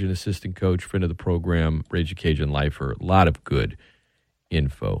Ragin Cajun assistant coach, friend of the program, Ragin Cajun lifer. A lot of good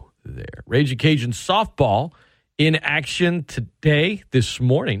info there. Ragin Cajun softball in action today, this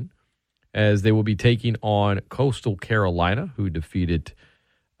morning, as they will be taking on Coastal Carolina, who defeated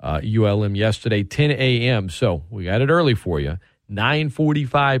ULM yesterday, 10 a.m. So we got it early for you.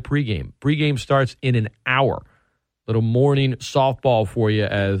 9:45 pregame. Pregame starts in an hour. Little morning softball for you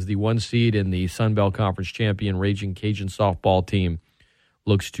as the 1 seed in the Sun Belt Conference champion Ragin Cajun softball team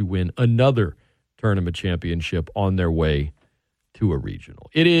looks to win another tournament championship on their way to a regional.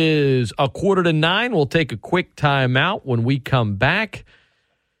 It is 8:45. We'll take a quick timeout. When we come back,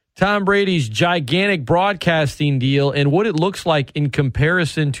 Tom Brady's gigantic broadcasting deal and what it looks like in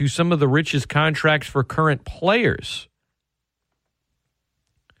comparison to some of the richest contracts for current players.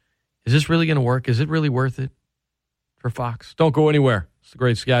 Is this really going to work? Is it really worth it for Fox? Don't go anywhere. It's the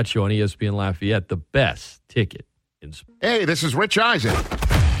Great Scott Show on ESPN Lafayette, the best ticket in sports. Hey, this is Rich Eisen.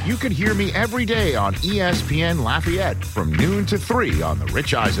 You can hear me every day on ESPN Lafayette from noon to 3 on The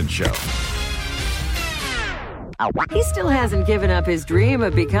Rich Eisen Show. He still hasn't given up his dream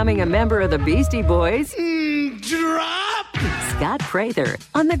of becoming a member of the Beastie Boys. Drop! Scott Prather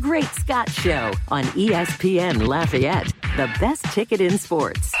on The Great Scott Show on ESPN Lafayette, the best ticket in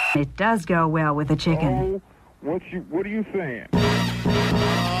sports. It does go well with the chicken. What are you saying?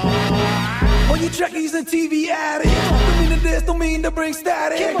 All you trekkies and TV addicts, don't mean to this, don't mean to bring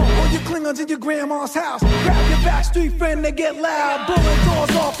static. All you Klingons in your grandma's house, grab your backstreet friend, they get loud, blowing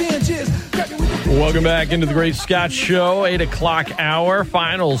doors off hinges. Welcome back into the Great Scott Show, 8 o'clock hour,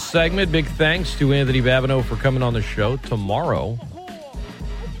 final segment. Big thanks to Anthony Babineaux for coming on the show. Tomorrow,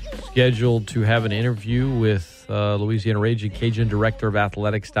 scheduled to have an interview with Louisiana Ragin Cajun Director of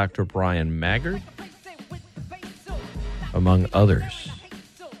Athletics, Dr. Brian Maggard, among others.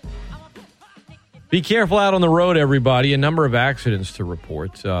 Be careful out on the road, everybody. A number of accidents to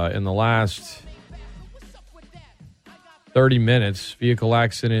report in the last 30 minutes. Vehicle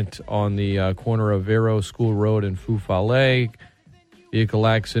accident on the corner of Vero School Road and Fufale. Vehicle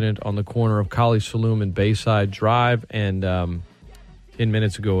accident on the corner of Kali Saloom and Bayside Drive. And 10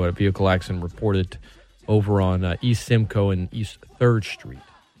 minutes ago, a vehicle accident reported over on East Simcoe and East 3rd Street.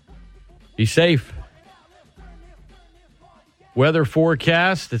 Be safe. Weather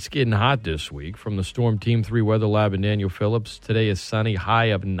forecast, it's getting hot this week. From the Storm Team 3 Weather Lab and Daniel Phillips. Today is sunny, high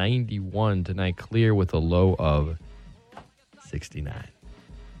of 91. Tonight clear with a low of 69.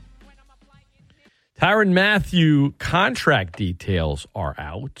 Tyrann Mathieu contract details are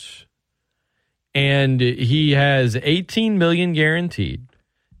out. And he has $18 million guaranteed,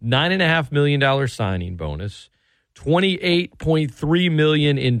 $9.5 million signing bonus, $28.3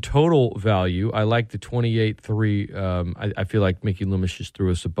 million in total value. I like the 28.3. I feel like Mickey Loomis just threw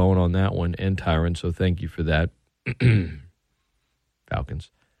us a bone on that one, and Tyrann, so thank you for that.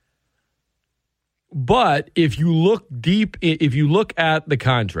 Falcons. But if you look at the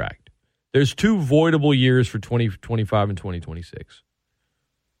contract, there's two voidable years for 2025 and 2026.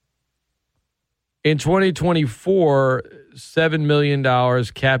 In 2024, $7 million,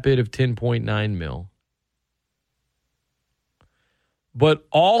 cap hit of $10.9 million. But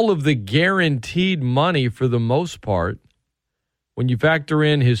all of the guaranteed money, for the most part, when you factor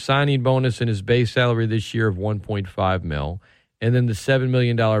in his signing bonus and his base salary this year of $1.5 million, and then the $7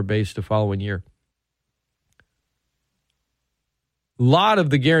 million base the following year, a lot of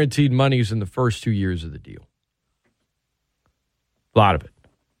the guaranteed money is in the first 2 years of the deal. A lot of it.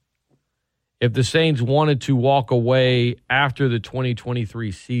 If the Saints wanted to walk away after the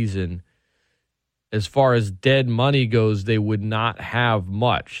 2023 season, as far as dead money goes, they would not have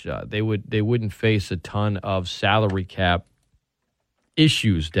much. They wouldn't face a ton of salary cap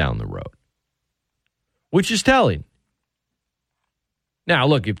issues down the road, which is telling. Now,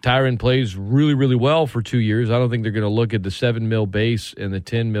 look, if Tyron plays really, really well for 2 years, I don't think they're going to look at the $7 million base and the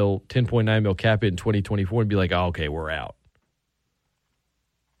 $10.9 million cap hit in 2024 and be like, oh, okay, we're out.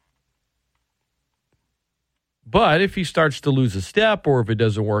 But if he starts to lose a step or if it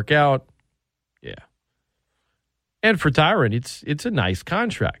doesn't work out, yeah. And for Tyron, it's a nice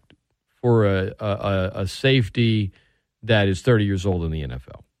contract for a safety that is 30 years old in the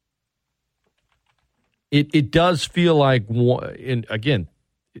NFL. It does feel like, and again,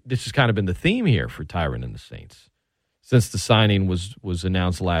 this has kind of been the theme here for Tyron and the Saints since the signing was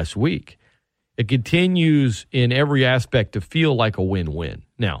announced last week. It continues in every aspect to feel like a win-win.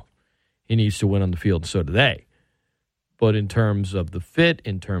 Now, he needs to win on the field, and so do they. But in terms of the fit,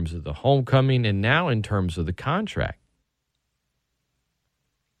 in terms of the homecoming, and now in terms of the contract,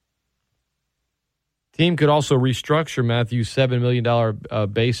 team could also restructure Matthew's $7 million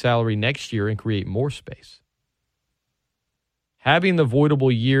base salary next year and create more space. Having the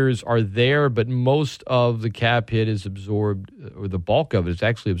voidable years are there, but most of the cap hit is absorbed, or the bulk of it is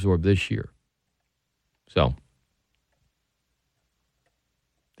actually absorbed this year. So,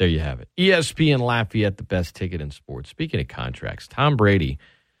 there you have it. ESPN Lafayette, the best ticket in sports. Speaking of contracts, Tom Brady,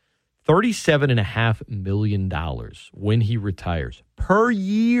 $37.5 million when he retires per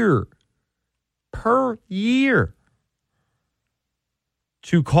year. Per year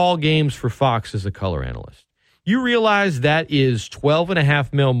to call games for Fox as a color analyst. You realize that is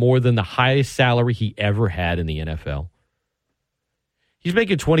 $12.5 million more than the highest salary he ever had in the NFL. He's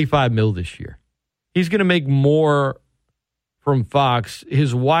making $25 million this year. He's going to make more from Fox.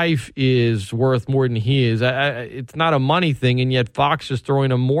 His wife is worth more than he is. It's not a money thing, and yet Fox is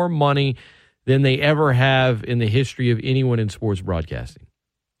throwing him more money than they ever have in the history of anyone in sports broadcasting.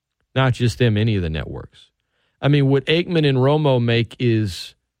 Not just them, any of the networks. I mean, what Aikman and Romo make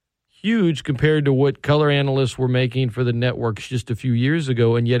is huge compared to what color analysts were making for the networks just a few years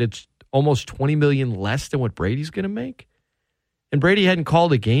ago, and yet it's almost $20 million less than what Brady's going to make. And Brady hadn't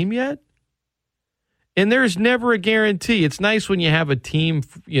called a game yet. And there's never a guarantee. It's nice when you have a team,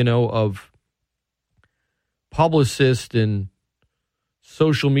 of publicists and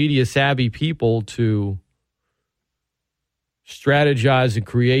social media savvy people to strategize and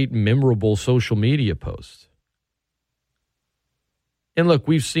create memorable social media posts. And look,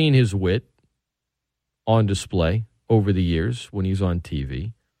 we've seen his wit on display over the years when he's on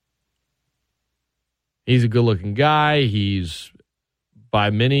TV. He's a good-looking guy. He's, by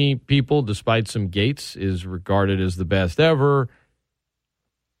many people, despite some gates, is regarded as the best ever.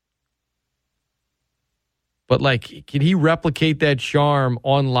 But, can he replicate that charm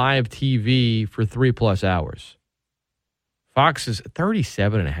on live TV for 3+ hours? Fox is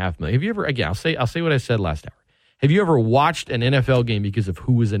 $37.5 million. Have you ever, again, I'll say what I said last hour. Have you ever watched an NFL game because of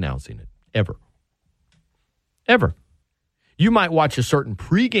who was announcing it? Ever. Ever. You might watch a certain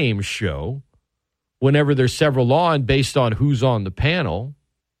pregame show whenever there's several on based on who's on the panel.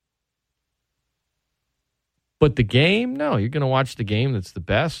 But the game, no, you're going to watch the game that's the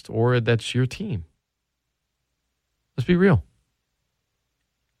best or that's your team. Let's be real.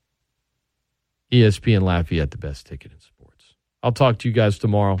 ESPN Lafayette, the best ticket in sports. I'll talk to you guys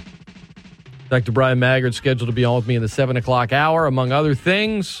tomorrow. Dr. Brian Maggard scheduled to be on with me in the 7 o'clock hour, among other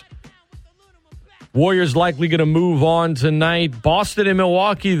things. Warriors likely going to move on tonight. Boston and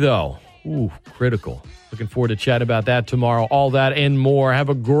Milwaukee, though. Ooh, critical. Looking forward to chatting about that tomorrow. All that and more. Have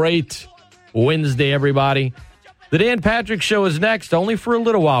a great Wednesday, everybody. The Dan Patrick Show is next, only for a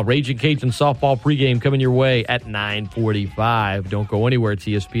little while. Ragin Cajuns softball pregame coming your way at 9:45. Don't go anywhere. It's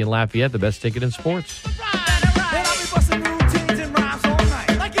ESPN Lafayette, the best ticket in sports.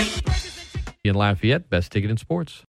 In Lafayette, best ticket in sports.